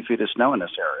get 3 feet of snow in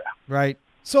this area. Right.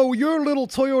 So your little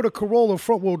Toyota Corolla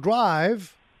front-wheel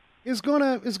drive is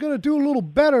gonna do a little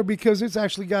better because it's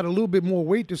actually got a little bit more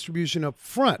weight distribution up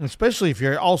front. Especially if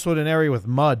you're also in an area with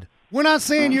mud. We're not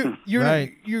saying you're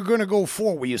Right. you're going to go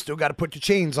forward. You still got to put your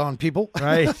chains on, people.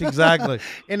 Right, exactly.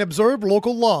 And observe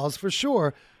local laws for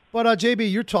sure. But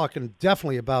JB, you're talking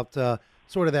definitely about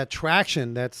sort of that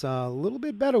traction that's a little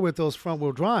bit better with those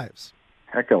front-wheel drives.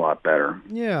 Heck, a lot better.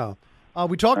 Yeah.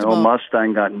 We talked My old about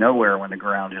Mustang got nowhere when the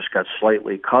ground just got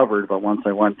slightly covered, but once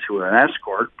I went to an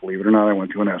Escort, believe it or not, I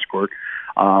went to an Escort,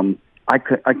 I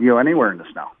could go anywhere in the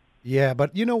snow. Yeah,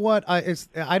 but you know what?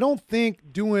 I don't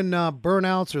think doing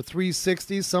burnouts or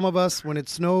 360s, some of us, when it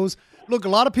snows. Look, a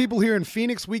lot of people here in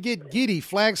Phoenix, we get giddy.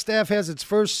 Flagstaff has its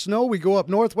first snow. We go up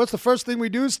north. What's the first thing we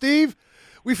do, Steve?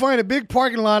 We find a big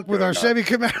parking lot with our Chevy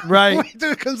Camaro. Right. We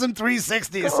do some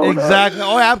 360s. Exactly.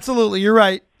 Oh, absolutely. You're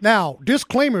right. Now,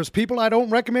 disclaimers, people, I don't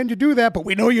recommend you do that, but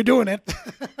we know you're doing it.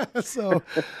 So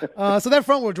that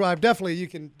front-wheel drive, definitely you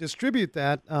can distribute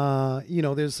that.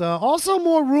 There's also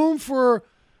more room for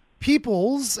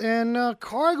peoples and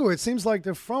cargo. It seems like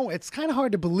the front, it's kind of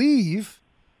hard to believe.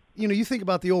 You think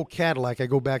about the old Cadillac. I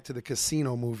go back to the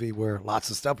Casino movie where lots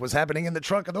of stuff was happening in the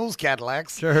trunk of those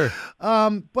Cadillacs. Sure.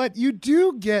 But you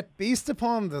do get, based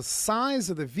upon the size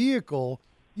of the vehicle,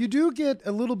 you do get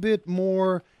a little bit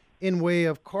more in way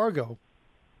of cargo.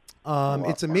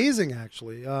 It's amazing,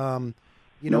 actually. No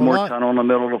more tunnel in the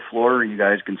middle of the floor. You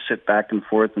guys can sit back and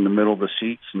forth in the middle of the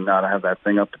seats and not have that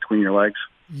thing up between your legs.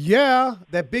 Yeah,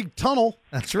 that big tunnel.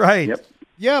 That's right. Yep.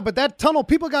 Yeah, but that tunnel,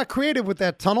 people got creative with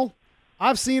that tunnel.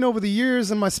 I've seen over the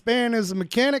years in my span as a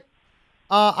mechanic,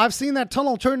 I've seen that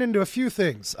tunnel turn into a few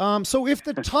things. So if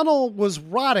the tunnel was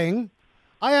rotting,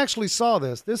 I actually saw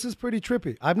this. This is pretty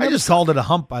trippy. I just called it a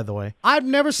hump, by the way. I've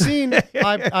never seen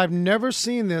I've never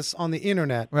seen this on the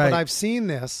internet, right. But I've seen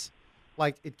this.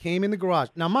 Like, it came in the garage.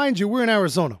 Now, mind you, we're in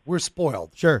Arizona. We're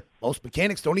spoiled. Sure. Most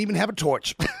mechanics don't even have a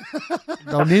torch.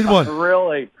 Don't need one.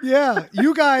 Really? Yeah.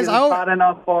 You guys. It's hot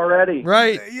enough already.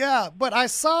 Right. Yeah. But I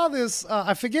saw this.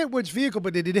 I forget which vehicle,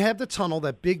 but they did have the tunnel,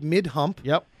 that big mid-hump.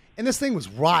 Yep. And this thing was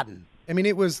rotten. I mean,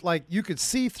 it was like you could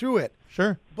see through it.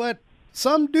 Sure. But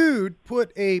some dude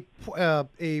put a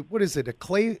what is it? A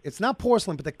clay. It's not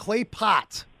porcelain, but the clay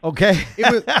pot. Okay.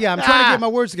 It was. Yeah. I'm trying to get my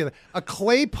words together. A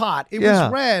clay pot. It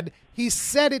was red. He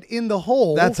set it in the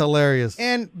hole. That's hilarious.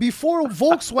 And before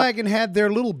Volkswagen had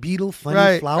their little Beetle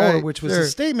funny flower, which was a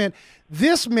statement,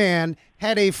 this man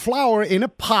had a flower in a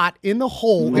pot in the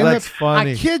hole. That's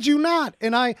funny. I kid you not.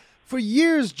 And for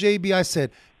years, JB, I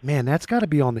said, man, that's got to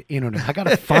be on the internet. I got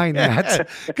to find that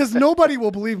because nobody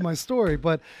will believe my story.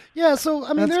 But yeah, so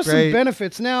I mean, there's some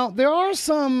benefits. Now, there are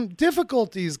some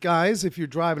difficulties, guys, if you're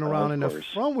driving around in a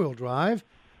front-wheel drive.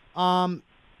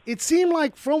 It seemed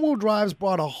like front-wheel drives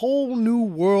brought a whole new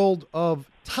world of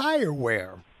tire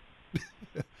wear.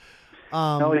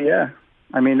 Oh, yeah.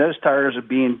 I mean, those tires are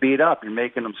being beat up. You're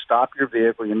making them stop your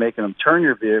vehicle. You're making them turn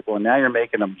your vehicle. And now you're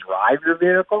making them drive your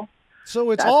vehicle.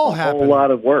 So it's all happening. That's a whole lot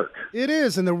of work. It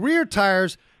is. And the rear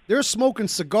tires, they're smoking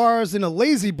cigars in a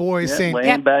lazy boy saying,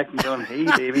 laying back and going, hey,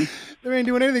 baby. They ain't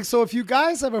doing anything. So if you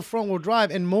guys have a front-wheel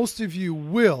drive, and most of you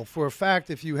will, for a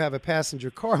fact, if you have a passenger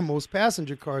car, most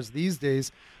passenger cars these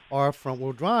days are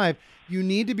front-wheel drive, you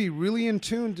need to be really in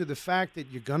tune to the fact that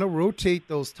you're going to rotate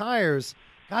those tires.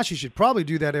 Gosh, you should probably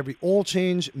do that every oil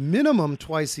change, minimum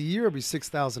twice a year, every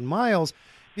 6,000 miles,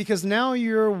 because now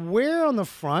your wear on the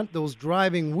front, those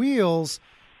driving wheels,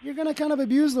 you're going to kind of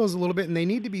abuse those a little bit, and they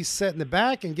need to be set in the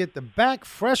back and get the back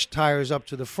fresh tires up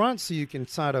to the front so you can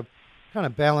kind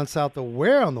of balance out the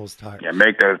wear on those tires. Yeah,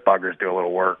 make those buggers do a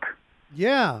little work.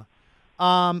 Yeah.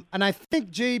 And I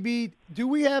think, JB, do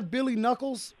we have Billy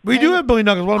Knuckles? We do have Billy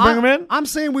Knuckles. Want to bring him in? I'm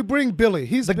saying we bring Billy.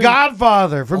 He's the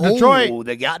Godfather from Detroit. Oh,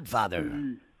 the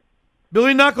Godfather.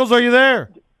 Billy Knuckles, are you there?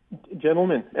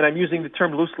 Gentlemen, and I'm using the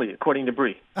term loosely, according to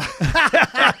Bree.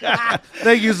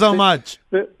 Thank you so much.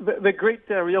 The great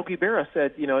Ryoki Berra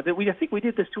said, that I think we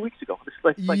did this 2 weeks ago. It's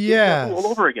like yes. all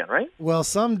over again, right? Well,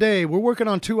 someday we're working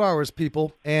on 2 hours,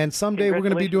 people, and someday we're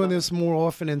going to be doing this more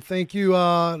often. And thank you,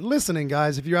 listening,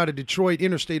 guys. If you're out of Detroit,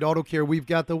 Interstate Auto Care, we've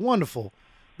got the wonderful,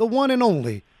 the one and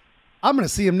only. I'm going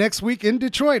to see him next week in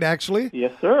Detroit, actually.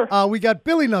 Yes, sir. We got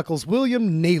Billy Knuckles,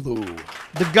 William Nalu,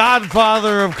 the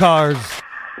godfather of cars.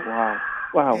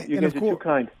 Wow, you guys are too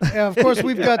kind. Yeah, of course,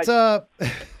 we've got...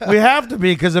 we have to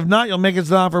be, because if not, you'll make us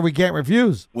an offer we can't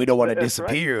refuse. We don't want to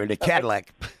disappear in the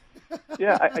Cadillac.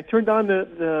 Yeah, I turned on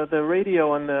the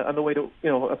radio on the way to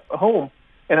home,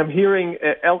 and I'm hearing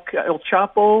El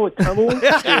Chapo, Tamil,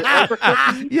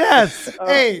 Albuquerque. Yes.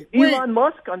 Hey, Elon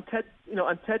Musk on TED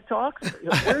Talks.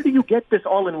 Where do you get this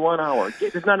all in 1 hour?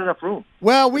 There's not enough room.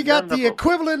 Well, we got the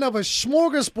equivalent of a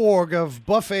smorgasbord of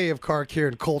buffet of car care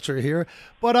and culture here.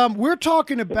 But we're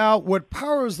talking about what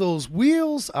powers those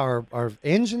wheels. Our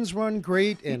engines run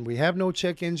great, and we have no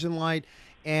check engine light.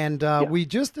 And we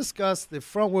just discussed the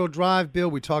front-wheel drive, Bill.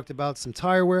 We talked about some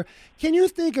tire wear. Can you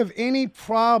think of any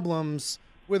problems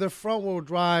with a front-wheel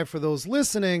drive for those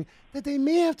listening that they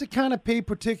may have to kind of pay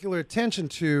particular attention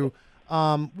to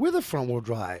with a front-wheel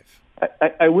drive?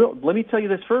 I will. Let me tell you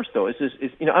this first, though.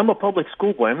 I'm a public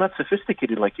school boy. I'm not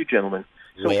sophisticated like you gentlemen.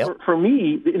 So for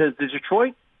me, the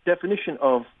Detroit definition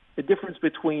of the difference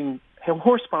between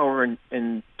horsepower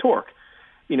and torque,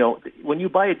 when you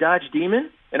buy a Dodge Demon,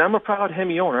 and I'm a proud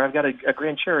Hemi owner. I've got a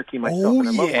Grand Cherokee myself, and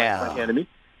I love my Enemy.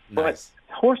 Nice.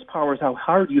 But horsepower is how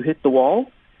hard you hit the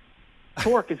wall.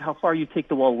 Torque is how far you take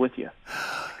the wall with you.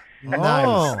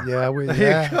 Nice. Yeah,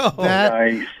 there you go.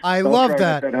 Nice. I love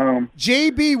that.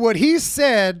 JB, what he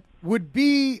said would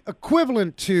be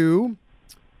equivalent to,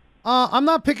 I'm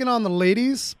not picking on the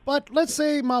ladies, but let's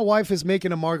say my wife is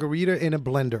making a margarita in a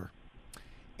blender.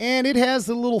 And it has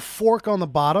the little fork on the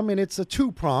bottom, and it's a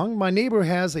 2-prong. My neighbor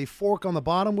has a fork on the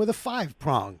bottom with a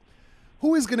 5-prong.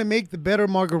 Who is going to make the better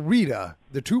margarita,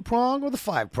 the 2-prong or the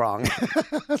 5-prong?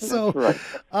 So right.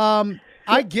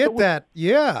 I get that.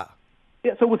 Yeah.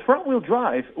 Yeah, so with front-wheel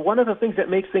drive, one of the things that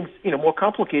makes things more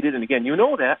complicated, and again,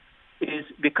 that, is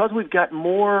because we've got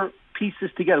more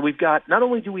pieces together. We've got, not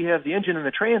only do we have the engine and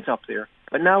the trans up there,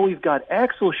 but now we've got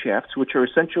axle shafts, which are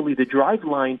essentially the drive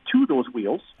line to those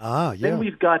wheels. Yeah. Then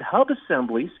we've got hub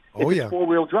assemblies. If it's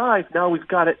four-wheel drive, now we've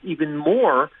got even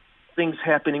more things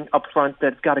happening up front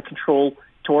that's got to control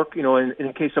torque. In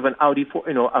the case of an Audi,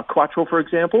 a Quattro, for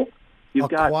example. You've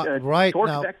got torque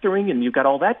vectoring, and you've got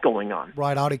all that going on.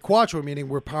 Right, Audi Quattro, meaning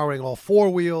we're powering all four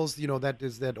wheels. That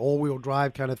is that all-wheel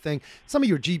drive kind of thing. Some of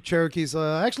your Jeep Cherokees,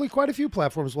 actually quite a few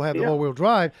platforms will have the all-wheel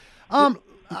drive.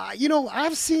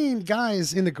 I've seen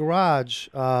guys in the garage,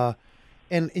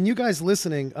 and you guys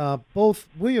listening, both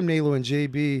William Nalu and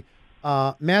JB,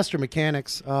 master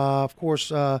mechanics. Of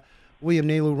course, William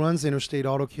Nalu runs Interstate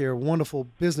Auto Care, wonderful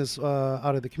business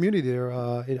out of the community there,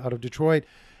 out of Detroit.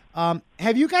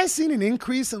 Have you guys seen an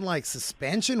increase in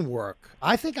suspension work?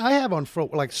 I think I have on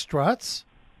front, struts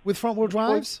with front wheel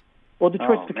drives. Well,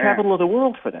 Detroit's the capital of the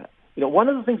world for that. One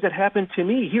of the things that happened to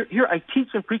me here, I teach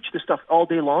and preach this stuff all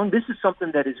day long. This is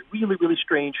something that is really, really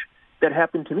strange that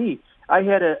happened to me. I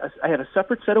had a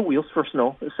separate set of wheels for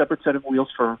snow, a separate set of wheels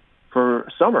for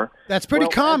summer. That's pretty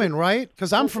common, right?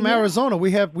 Because I'm from Arizona.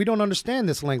 We don't understand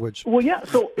this language. Well, yeah.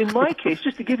 So in my case,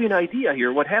 just to give you an idea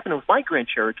here, what happened with my Grand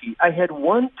Cherokee, I had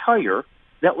one tire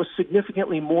that was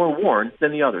significantly more worn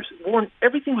than the others.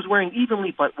 Everything was wearing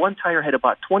evenly, but one tire had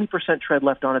about 20% tread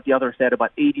left on it. The other had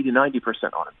about 80 to 90%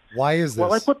 on it. Why is this?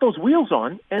 Well, I put those wheels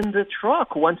on, and the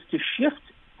truck wants to shift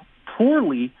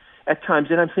poorly at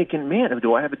times, and I'm thinking, man,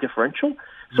 do I have a differential?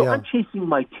 So I'm chasing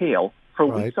my tail for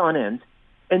weeks on end.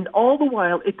 And all the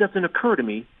while, it doesn't occur to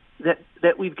me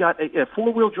that we've got a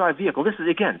four-wheel drive vehicle. This is,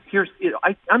 again,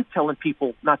 I'm telling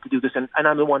people not to do this, and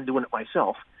I'm the one doing it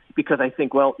myself because I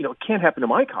think, it can't happen to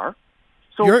my car.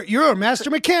 So you're a master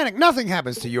mechanic. Nothing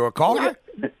happens to your car.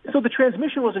 So the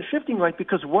transmission wasn't shifting right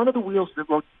because one of the wheels,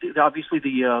 obviously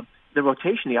the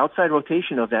rotation, the outside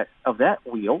rotation of that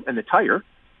wheel and the tire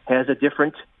has a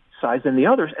different size than the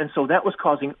others, and so that was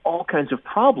causing all kinds of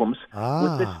problems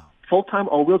with this full-time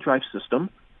all-wheel drive system.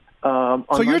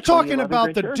 So you're talking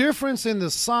about the difference in the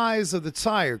size of the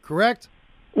tire, correct?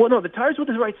 Well, no, the tires were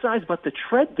the right size, but the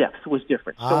tread depth was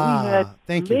different. So we had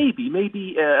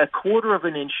maybe a quarter of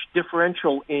an inch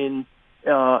differential in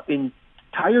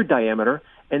tire diameter,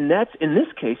 and that's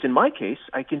in my case,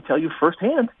 I can tell you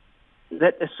firsthand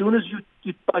that as soon as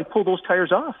I pull those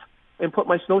tires off and put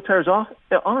my snow tires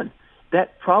on,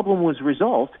 that problem was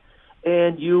resolved.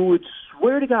 and you would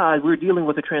swear to God we're dealing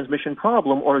with a transmission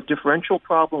problem or a differential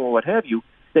problem or what have you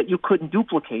that you couldn't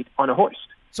duplicate on a hoist.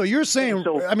 So you're saying,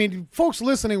 I mean, folks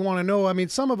listening want to know, I mean,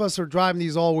 some of us are driving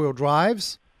these all-wheel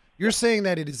drives. You're saying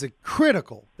that it is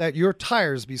critical that your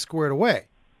tires be squared away.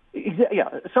 Yeah,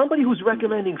 somebody who's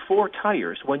recommending 4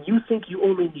 tires when you think you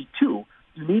only need 2,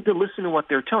 you need to listen to what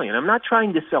they're telling you. And I'm not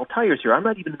trying to sell tires here. I'm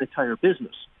not even in the tire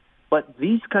business. But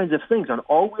these kinds of things on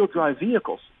all-wheel drive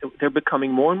vehicles, they're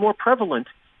becoming more and more prevalent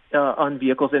on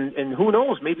vehicles. And who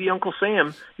knows, maybe Uncle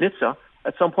Sam Nitsa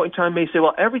at some point in time may say,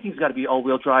 well, everything's got to be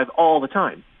all-wheel drive all the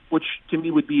time, which to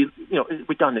me would be,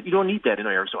 redundant. You don't need that in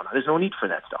Arizona. There's no need for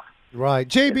that stuff. Right.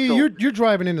 JB, so, you're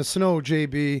driving in the snow,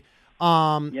 JB.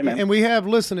 And we have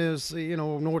listeners,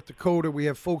 North Dakota. We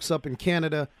have folks up in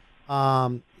Canada.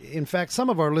 In fact, some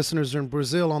of our listeners are in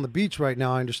Brazil on the beach right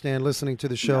now, I understand, listening to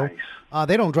the show. Nice.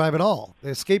 They don't drive at all.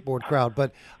 They're a skateboard crowd.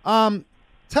 But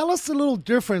tell us a little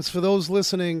difference for those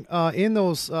listening in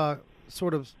those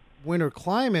sort of winter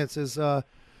climates, as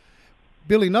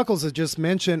Billy Knuckles has just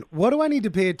mentioned. What do I need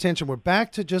to pay attention? We're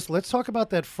back to let's talk about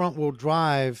that front-wheel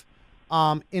drive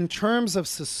in terms of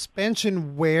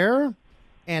suspension wear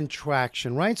and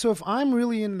traction, right? So if I'm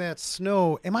really in that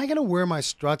snow, am I going to wear my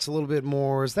struts a little bit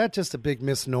more, or is that just a big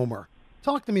misnomer?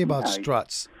 Talk to me about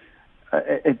struts.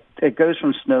 It goes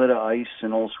from snow to ice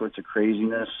and all sorts of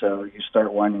craziness. So you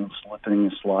start winding and slipping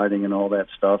and sliding and all that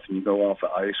stuff, and you go off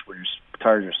of ice where your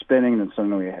tires are spinning, and then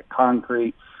suddenly you hit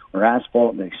concrete or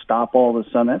asphalt, and they stop all of a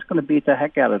sudden. That's going to beat the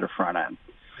heck out of the front end.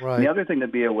 Right. And the other thing to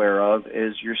be aware of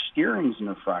is your steering's in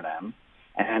the front end.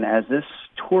 And as this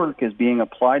torque is being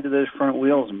applied to those front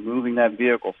wheels and moving that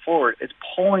vehicle forward, it's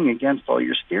pulling against all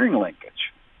your steering linkage.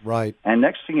 Right. And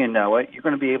next thing you know it, you're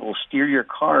going to be able to steer your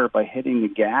car by hitting the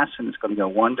gas, and it's going to go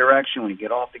one direction. When you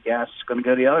get off the gas, it's going to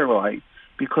go the other way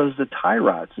because the tie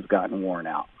rods have gotten worn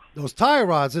out. Those tie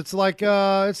rods, it's like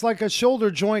a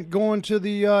shoulder joint going to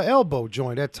the elbow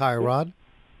joint, that tie rod.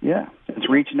 Yeah. It's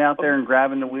reaching out there and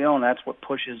grabbing the wheel, and that's what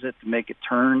pushes it to make it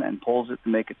turn and pulls it to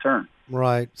make it turn.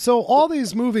 Right. So all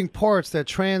these moving parts that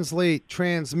transmit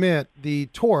the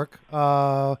torque,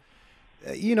 you're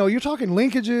talking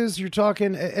linkages, you're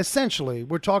talking, essentially,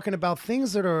 we're talking about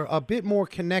things that are a bit more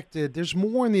connected. There's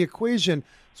more in the equation.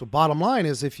 So bottom line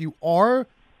is, if you are,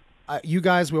 you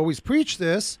guys, we always preach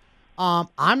this,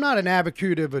 I'm not an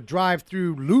advocate of a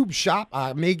drive-through lube shop.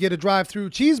 I may get a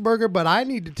drive-through cheeseburger, but I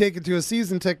need to take it to a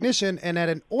seasoned technician. And at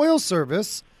an oil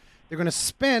service, they're going to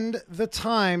spend the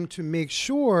time to make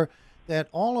sure that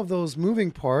all of those moving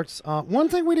parts. One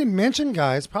thing we didn't mention,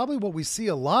 guys, probably what we see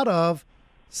a lot of,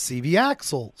 CV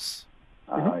axles.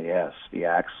 Yes, the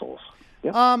axles.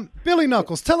 Yep. Billy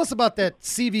Knuckles, tell us about that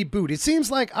CV boot. It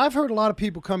seems like I've heard a lot of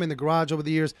people come in the garage over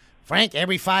the years. Frank,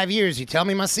 every 5 years you tell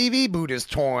me my CV boot is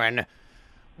torn.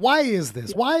 Why is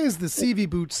this? Why is the CV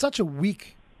boot such a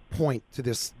weak point to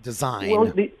this design?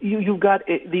 Well, you've got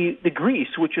the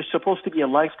grease, which is supposed to be a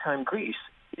lifetime grease,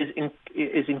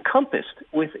 is encompassed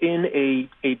within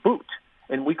a boot,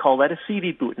 and we call that a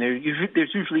CV boot. And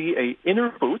there's usually an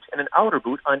inner boot and an outer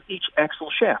boot on each axle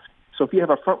shaft. So if you have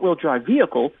a front-wheel drive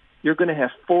vehicle, you're going to have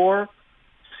 4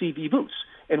 CV boots.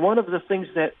 And one of the things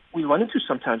that we run into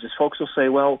sometimes is folks will say,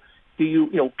 well,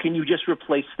 can you just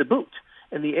replace the boot?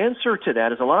 And the answer to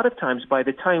that is a lot of times by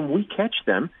the time we catch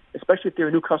them, especially if they're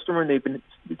a new customer and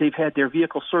they've had their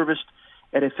vehicle serviced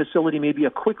at a facility, maybe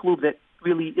a quick lube that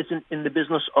really isn't in the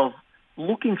business of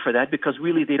looking for that, because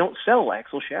really they don't sell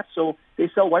axle shafts, so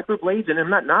they sell wiper blades. And I'm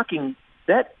not knocking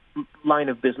that line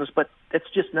of business, but that's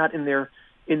just not in their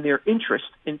interest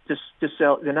to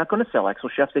sell. They're not going to sell axle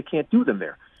shafts. They can't do them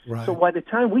there. Right. So by the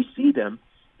time we see them,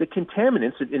 the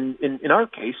contaminants in our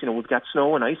case, we've got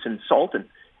snow and ice and salt and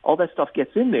all that stuff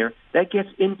gets in there. That gets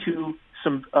into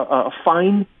some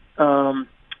fine.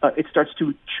 It starts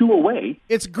to chew away.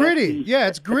 It's gritty.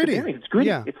 It's gritty. It's gritty.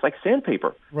 Yeah. It's like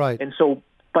sandpaper. Right. And so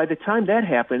by the time that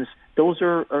happens, those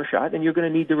are shot, and you're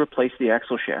going to need to replace the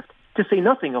axle shaft. To say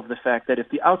nothing of the fact that if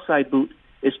the outside boot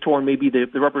is torn, maybe the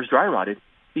rubber's dry rotted,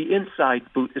 the inside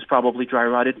boot is probably dry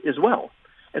rotted as well.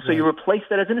 And so you replace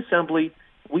that as an assembly.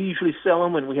 We usually sell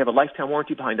them when we have a lifetime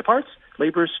warranty behind the parts.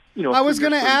 Labor's, I was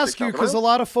going to ask you, because a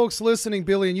lot of folks listening,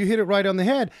 Billy, and you hit it right on the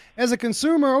head. As a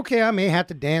consumer, okay, I may have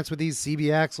to dance with these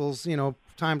CV axles,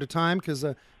 time to time, because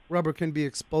rubber can be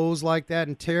exposed like that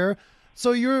and tear.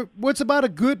 So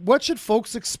what should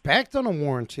folks expect on a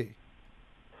warranty?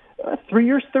 3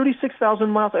 years, 36,000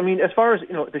 miles. I mean, as far as,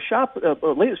 the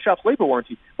shop's labor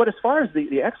warranty, but as far as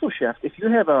the axle shaft, if you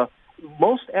have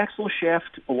most axle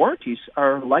shaft warranties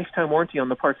are lifetime warranty on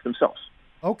the parts themselves.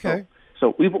 Okay.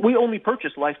 So we only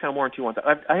purchased lifetime warranty ones.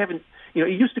 I haven't, it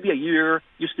used to be a year,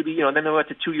 then I went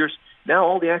to 2 years. now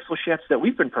all the axle shafts that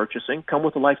we've been purchasing come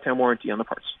with a lifetime warranty on the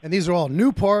parts. And these are all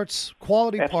new parts,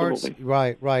 quality Absolutely.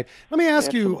 parts. Right. Let me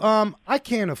ask you, I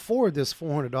can't afford this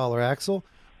 $400 axle.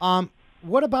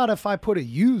 What about if I put a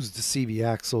used CV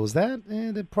axle? Is that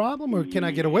the problem, or can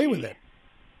I get away with it?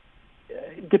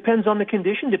 Depends on the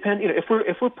condition.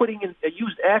 If we're putting in a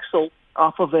used axle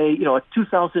off of a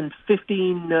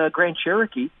 2015 Grand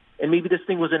Cherokee, and maybe this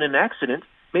thing was in an accident,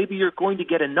 maybe you're going to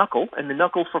get a knuckle. And the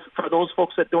knuckle, for those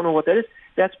folks that don't know what that is,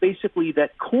 that's basically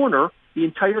that corner. The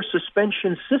entire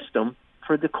suspension system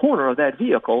for the corner of that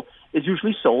vehicle is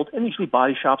usually sold, and usually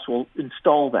body shops will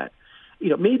install that.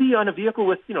 Maybe on a vehicle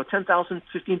with 10,000,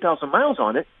 15,000 miles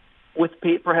on it, with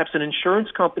perhaps an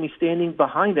insurance company standing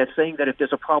behind that, saying that if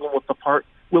there's a problem with the part,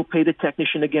 we'll pay the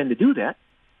technician again to do that.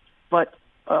 But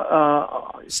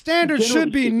standards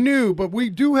should be new, but we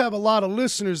do have a lot of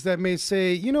listeners that may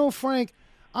say, Frank,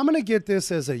 I'm going to get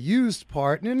this as a used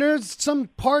part. And there's some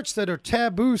parts that are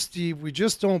taboo, Steve. We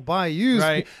just don't buy used.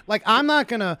 Right. Like, I'm not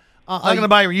going to... I'm not going to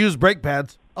buy used brake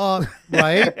pads.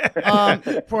 Right.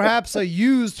 Perhaps a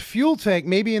used fuel tank,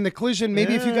 maybe in the collision.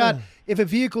 Maybe if a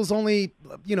vehicle's only,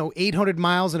 800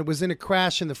 miles and it was in a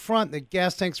crash in the front, the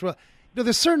gas tanks were...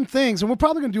 there's certain things, and we're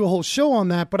probably going to do a whole show on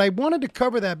that, but I wanted to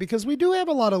cover that because we do have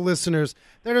a lot of listeners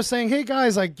that are saying, hey,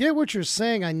 guys, I get what you're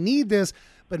saying. I need this,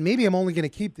 but maybe I'm only going to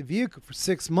keep the vehicle for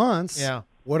 6 months. Yeah.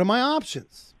 What are my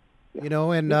options?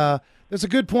 And there's a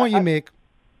good point you make.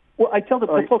 Well, I tell the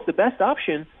folks the best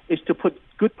option is to put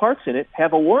good parts in it,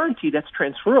 have a warranty that's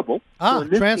transferable. So in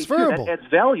this transferable. Case, that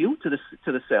adds value to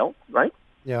the sale, right?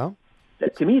 Yeah.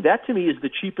 That to me is the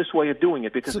cheapest way of doing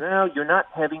it, because now you're not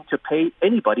having to pay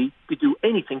anybody to do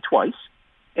anything twice,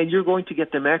 and you're going to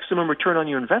get the maximum return on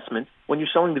your investment when you're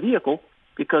selling the vehicle,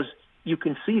 because you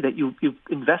can see that you've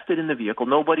invested in the vehicle.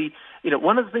 Nobody,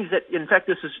 one of the things that, in fact,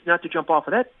 this is not to jump off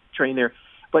of that train there,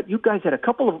 but you guys had a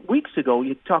couple of weeks ago,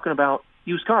 you're talking about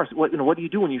used cars. What do you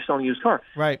do when you're selling a used car?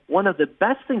 Right. One of the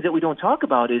best things that we don't talk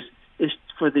about is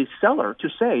for the seller to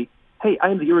say, hey, I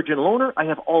am the original owner. I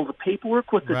have all the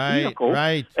paperwork with the vehicle,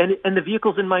 right. and the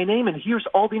vehicle's in my name, and here's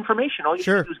all the information. All you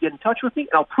have to do is get in touch with me,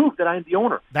 and I'll prove that I am the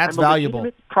owner. That's I'm a valuable.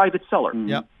 legitimate private seller.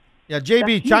 Yep. Yeah,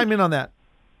 JB, chime in on that.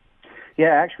 Yeah,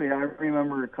 actually, I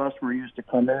remember a customer used to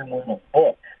come in with a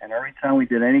book, and every time we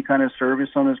did any kind of service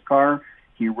on his car,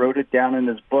 he wrote it down in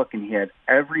his book, and he had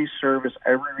every service,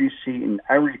 every receipt, and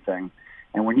everything.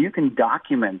 And when you can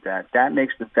document that, that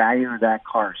makes the value of that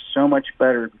car so much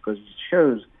better, because it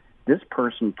shows this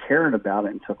person cared about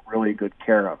it and took really good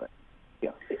care of it.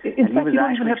 Yeah. And he was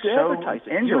actually so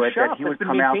into it that he would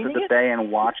come out to the bay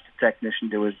and watch the technician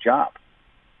do his job.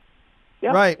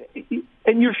 Yeah. Right.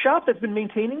 And your shop that's been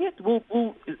maintaining it,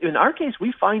 will in our case,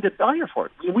 we find a buyer for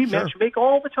it. We make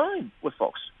all the time with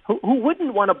folks who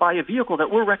wouldn't want to buy a vehicle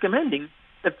that we're recommending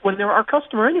when they're our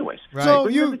customer anyways. Right. So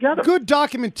good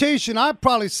documentation. I'd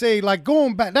probably say, like,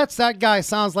 going back, that guy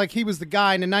sounds like he was the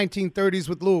guy in the 1930s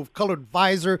with a little colored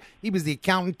visor. He was the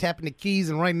accountant tapping the keys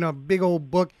and writing a big old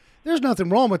book. There's nothing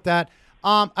wrong with that.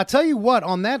 I tell you what,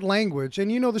 on that language,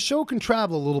 and the show can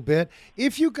travel a little bit.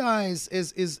 If you guys,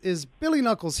 is Billy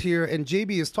Knuckles here and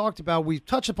JB has talked about, we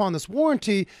touch upon this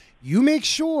warranty, you make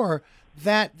sure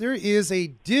that there is a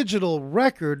digital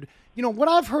record. What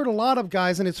I've heard a lot of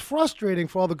guys, and it's frustrating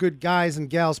for all the good guys and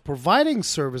gals providing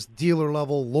service, dealer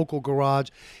level, local garage,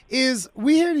 is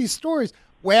we hear these stories.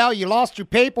 Well, you lost your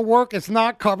paperwork. It's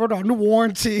not covered under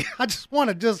warranty. I just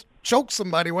want to choke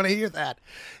somebody when I hear that.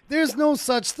 There's no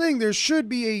such thing. There should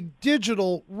be a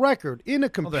digital record in a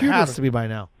computer. Well, there has to be by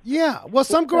now. Yeah. Well,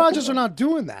 some garages are not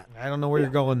doing that. I don't know where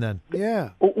you're going then.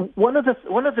 Yeah. One of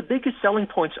the biggest selling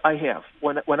points I have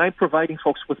when I'm providing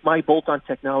folks with my bolt-on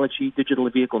technology digital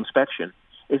vehicle inspection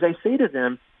is I say to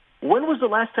them, when was the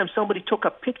last time somebody took a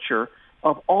picture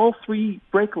of all 3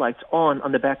 brake lights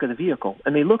on the back of the vehicle?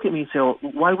 And they look at me and say, well,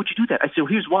 why would you do that? I say, well,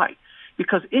 here's why.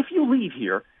 Because if you leave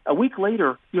here, a week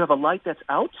later, you have a light that's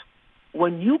out.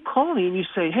 When you call me and you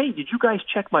say, hey, did you guys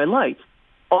check my light?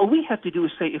 All we have to do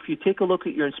is say, if you take a look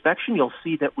at your inspection, you'll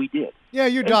see that we did. Yeah,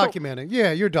 you're documenting.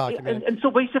 You're documenting. And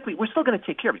so basically, we're still going to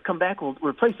take care of it. Come back, we'll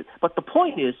replace it. But the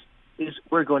point is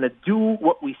we're going to do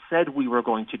what we said we were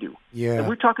going to do. Yeah. And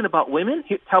we're talking about women.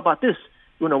 How about this?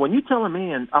 When you tell a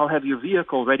man, I'll have your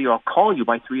vehicle ready or I'll call you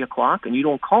by 3 o'clock, and you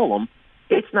don't call them,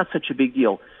 it's not such a big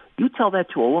deal. You tell that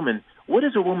to a woman, what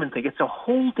does a woman think? It's a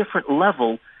whole different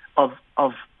level of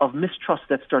mistrust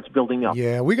that starts building up.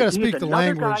 Yeah, we got to speak the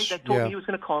language. Another guy that told me he was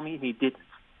going to call me, and he didn't.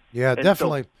 Yeah, and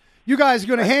definitely. You guys are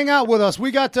going to hang out with us.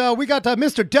 We got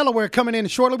Mr. Delaware coming in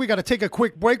shortly. We got to take a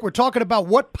quick break. We're talking about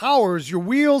what powers your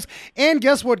wheels. And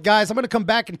guess what, guys? I'm going to come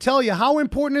back and tell you how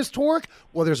important is torque.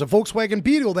 Well, there's a Volkswagen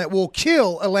Beetle that will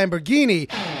kill a Lamborghini.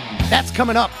 That's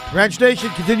coming up. Ranch Nation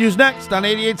continues next on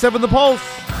 88.7 The Pulse.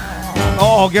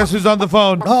 Oh, guess who's on the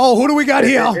phone? Oh, who do we got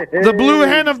here? The Blue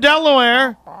Hen of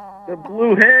Delaware. The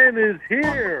Blue Hen is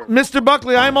here. Mr.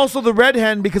 Buckley, I'm also the Red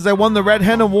Hen because I won the Red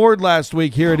Hen Award last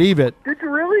week here at EVIT. Did you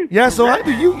really? Yeah, so I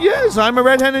do. Yes, I'm a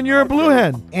Red Hen and you're a Blue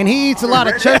Hen. And he eats a lot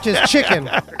of Church's chicken.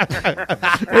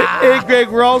 Hey, Greg,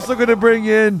 we're also going to bring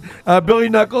in Billy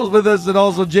Knuckles with us and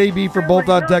also JB for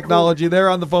Bolt-On Technology. They're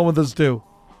on the phone with us, too.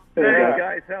 Hey,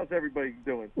 guys, how's everybody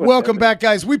doing? Welcome back,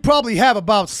 guys. We probably have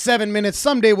about 7 minutes.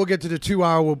 Someday we'll get to the 2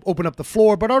 hour. We'll open up the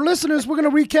floor. But our listeners, we're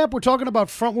going to recap. We're talking about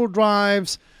front-wheel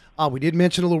drives. We did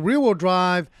mention a little rear-wheel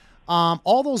drive.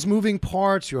 All those moving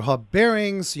parts, your hub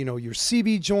bearings, your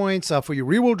CV joints. For your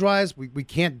rear-wheel drives, we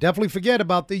can't definitely forget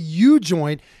about the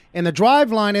U-joint and the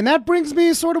drive line. And that brings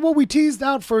me sort of what we teased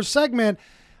out for a segment.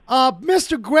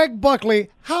 Mr. Greg Buckley,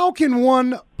 how can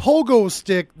one pogo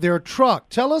stick their truck?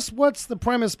 Tell us what's the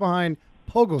premise behind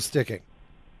pogo sticking.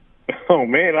 Oh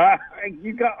man, I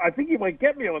think you might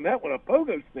get me on that one. A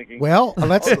pogo sticking. Well,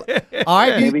 let's. All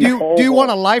right, do you want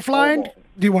a lifeline?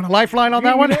 Do you want a lifeline on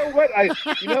that one? You know what?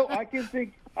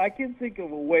 I can think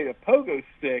of a way to pogo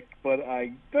stick, but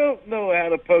I don't know how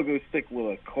to pogo stick with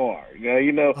a car.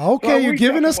 Okay, so you're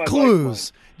giving us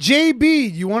clues. Lifeline.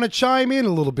 JB, you want to chime in a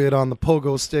little bit on the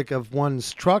pogo stick of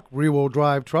one's truck, rear-wheel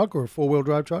drive truck or four-wheel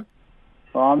drive truck?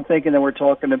 Well, I'm thinking that we're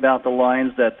talking about the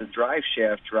lines that the drive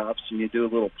shaft drops and you do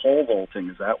a little pole vaulting.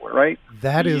 Is that right?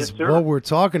 That is what we're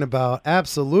talking about.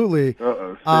 Absolutely.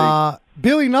 Uh-oh.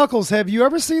 Billy Knuckles, have you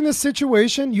ever seen this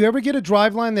situation? You ever get a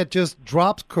driveline that just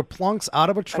drops kerplunks out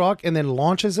of a truck and then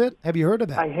launches it? Have you heard of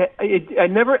that? I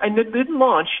didn't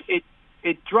launch. It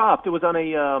dropped. It was on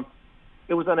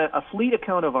a fleet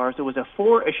account of ours. It was a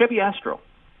Chevy Astro.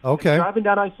 Okay. Driving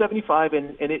down I-75,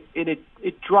 and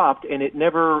it dropped, and it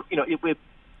never,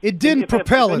 it didn't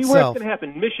propel anywhere itself. It's going to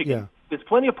happen. Michigan. Yeah. There's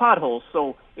plenty of potholes,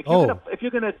 so if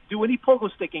you're gonna do any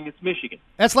pogo sticking, it's Michigan.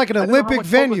 That's like an Olympic venue.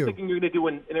 I don't know how much pogo sticking you're going to do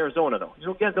in Arizona, though.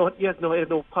 You have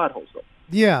no potholes, though.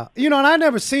 Yeah. And I've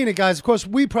never seen it, guys. Of course,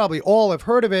 we probably all have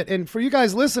heard of it. And for you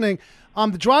guys listening,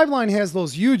 the driveline has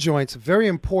those U-joints, very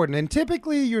important. And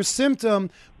typically your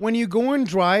symptom when you go and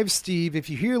drive, Steve, if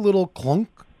you hear a little clunk,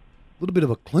 a little bit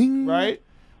of a cling. Right.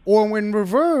 Or when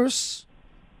reverse,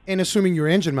 and assuming your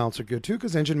engine mounts are good too,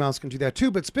 because engine mounts can do that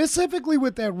too. But specifically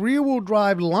with that rear-wheel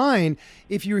drive line,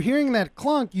 if you're hearing that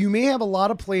clunk, you may have a lot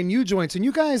of play in U-joints. And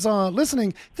you guys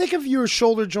listening, think of your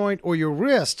shoulder joint or your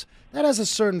wrist. That has a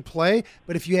certain play,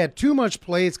 but if you had too much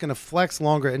play, it's going to flex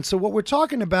longer. And so what we're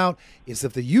talking about is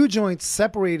if the U-joint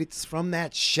separates from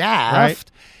that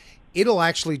shaft, it'll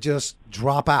actually just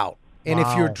drop out. And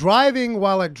if you're driving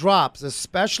while it drops,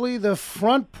 especially the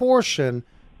front portion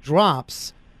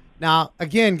drops. Now,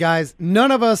 again, guys,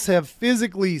 none of us have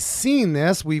physically seen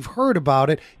this. We've heard about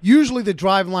it. Usually the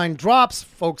driveline drops.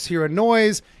 Folks hear a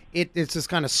noise. It just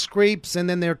kind of scrapes, and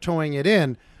then they're towing it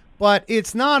in. But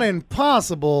it's not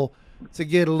impossible to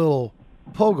get a little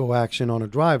pogo action on a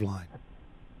driveline.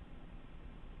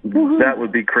 That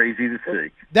would be crazy to see.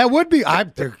 That would be.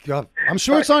 I'm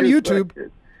sure it's on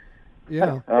YouTube.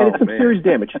 Yeah. And it's some serious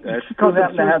damage. You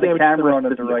have to have the camera on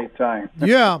at the right time.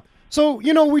 Yeah. So,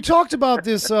 we talked about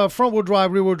this front-wheel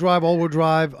drive, rear-wheel drive, all-wheel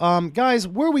drive. Guys,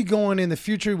 where are we going in the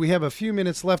future? We have a few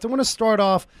minutes left. I want to start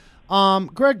off,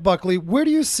 Greg Buckley, where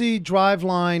do you see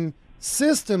driveline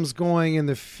systems going in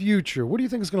the future? What do you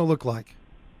think it's going to look like?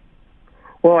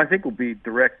 Well, I think it'll be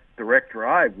direct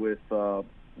drive with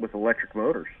electric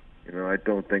motors. I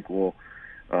don't think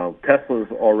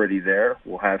Tesla's already there.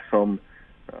 We'll have some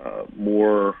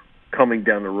more coming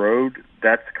down the road.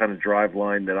 That's the kind of drive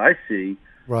line that I see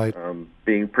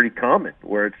being pretty common,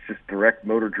 where it's just direct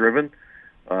motor driven.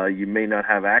 You may not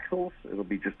have axles. It'll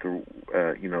be just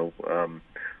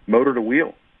motor to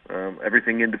wheel.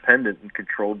 Everything independent and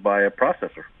controlled by a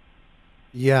processor.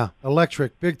 Yeah,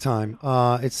 electric, big time.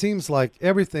 It seems like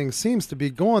everything seems to be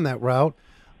going that route.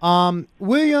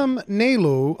 William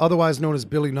Nalu, otherwise known as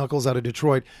Billy Knuckles out of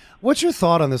Detroit, what's your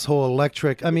thought on this whole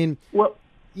electric? Well,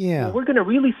 we're going to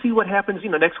really see what happens,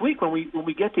 next week when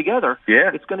we get together.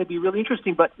 Yeah. It's going to be really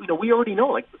interesting. But, we already know,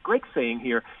 like Greg's saying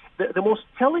here, the most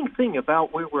telling thing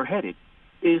about where we're headed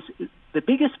is the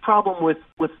biggest problem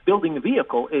with building a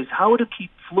vehicle is how to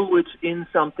keep fluids in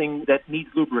something that needs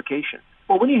lubrication.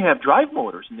 Well, when you have drive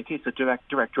motors, in the case of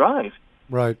direct drive,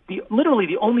 right, literally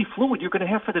the only fluid you're going to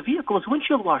have for the vehicle is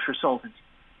windshield washer solvent.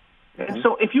 And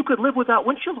so if you could live without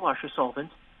windshield washer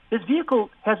solvent, this vehicle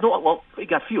has it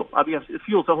got fuel. Obviously,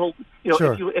 fuel's a whole,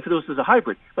 sure. if this is a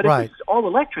hybrid. But if it's all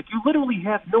electric, you literally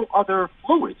have no other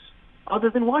fluids other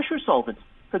than washer solvent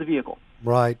for the vehicle.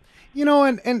 Right.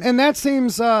 And that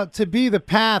seems to be the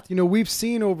path. We've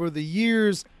seen over the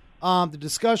years the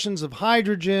discussions of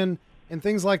hydrogen and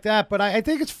things like that. But I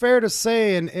think it's fair to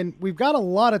say, and we've got a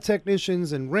lot of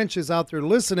technicians and wrenches out there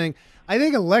listening, I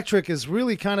think electric is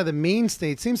really kind of the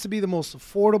mainstay. It seems to be the most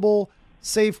affordable,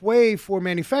 safe way for a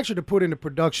manufacturer to put into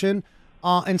production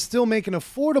and still make an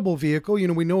affordable vehicle. You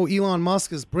know, we know Elon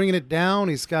Musk is bringing it down.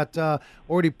 He's got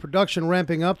already production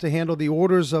ramping up to handle the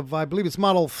orders of, I believe it's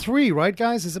Model 3, right,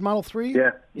 guys? Is it Model 3?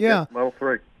 Yeah, Model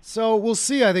 3. So we'll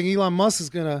see. I think Elon Musk is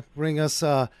going to bring us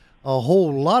a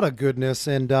whole lot of goodness.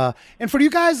 And for you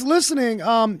guys listening,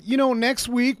 you know, next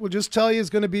week, we'll just tell you, is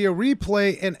going to be a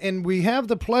replay. And we have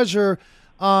the pleasure,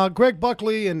 Greg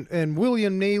Buckley and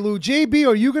William Nalu. JB,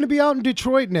 are you going to be out in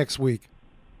Detroit next week?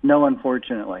 No,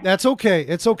 unfortunately. That's okay.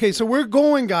 It's okay. So we're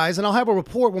going, guys, and I'll have a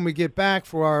report when we get back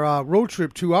for our road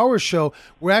trip 2-hour show.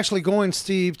 We're actually going,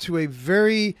 Steve, to a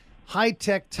very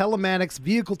high-tech telematics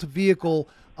vehicle-to-vehicle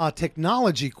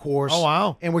technology course. Oh,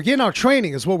 wow. And we're getting our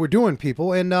training is what we're doing,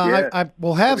 people. And I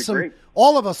will have some, great.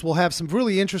 all of us will have some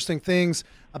really interesting things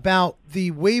about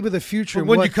the wave of the future. But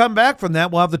when you come back from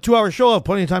that, we'll have the 2-hour show. I'll have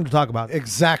plenty of time to talk about it.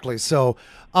 Exactly. So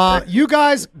you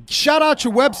guys, shout out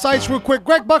your websites real quick.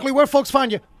 Greg Buckley, where folks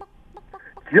find you?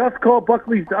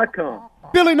 JustCallBuckleys.com.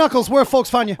 Billy Knuckles, where folks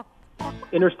find you?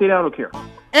 Interstate Auto Care.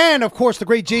 And, of course, the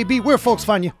great JB, where folks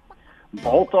find you?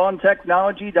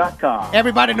 BoltOnTechnology.com.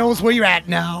 Everybody knows where you're at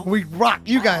now. We rock.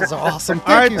 You guys are awesome.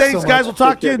 All right, you thanks, so guys. much. We'll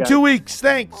talk to you in 2 weeks.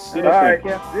 Thanks. All right.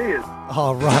 See you.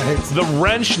 All right. The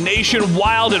Wrench Nation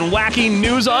wild and wacky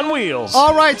news on wheels.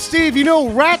 All right, Steve, you know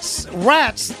rats,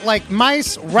 like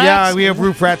mice, rats. Yeah, we have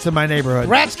roof rats in my neighborhood.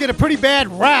 Rats get a pretty bad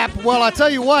rap. Well, I tell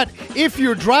you what, if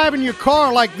you're driving your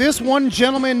car like this one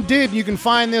gentleman did, you can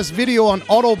find this video on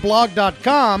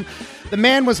autoblog.com. The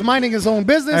man was minding his own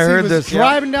business. He was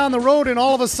driving down the road, and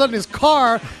all of a sudden his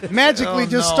car magically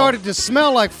started to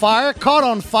smell like fire, caught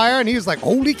on fire, and he was like,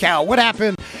 holy cow, what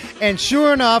happened? And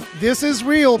sure enough, this is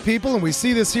real, people, and we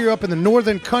see this here up in the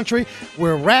northern country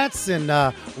where rats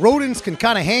and rodents can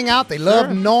kind of hang out. They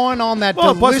love gnawing on that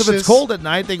delicious... Plus, if it's cold at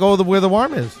night, they go where the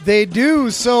warm is. They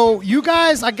do. So, you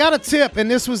guys, I got a tip,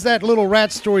 and this was that little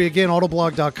rat story again,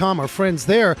 autoblog.com, our friends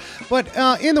there. But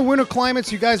in the winter climates,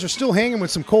 you guys are still hanging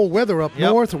with some cold weather up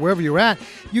north or wherever you're at.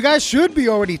 You guys should be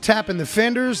already tapping the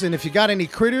fenders, and if you got any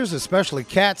critters, especially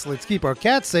cats, let's keep our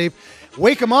cats safe.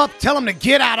 Wake them up, tell them to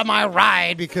get out of my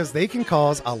ride because they can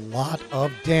cause a lot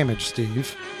of damage,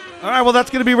 Steve. All right, well, that's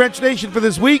going to be Wrench Nation for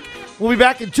this week. We'll be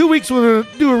back in 2 weeks. We'll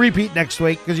do a repeat next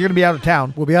week because you're going to be out of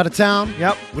town. We'll be out of town.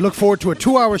 Yep. We look forward to a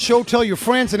 2-hour show. Tell your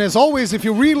friends. And as always, if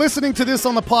you're re-listening to this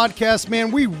on the podcast,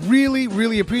 man, we really,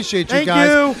 really appreciate you guys.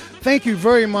 Thank you. Thank you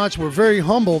very much. We're very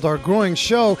humbled, our growing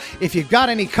show. If you've got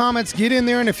any comments, get in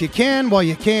there. And if you can, while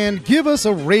you can, give us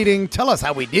a rating. Tell us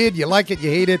how we did. You like it, you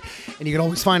hate it. And you can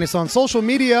always find us on social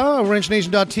media,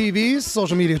 wrenchnation.tv,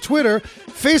 social media, Twitter,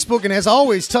 Facebook. And as I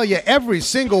always tell you every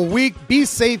single week, be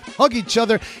safe, hug each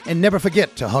other, and never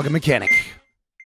forget to hug a mechanic.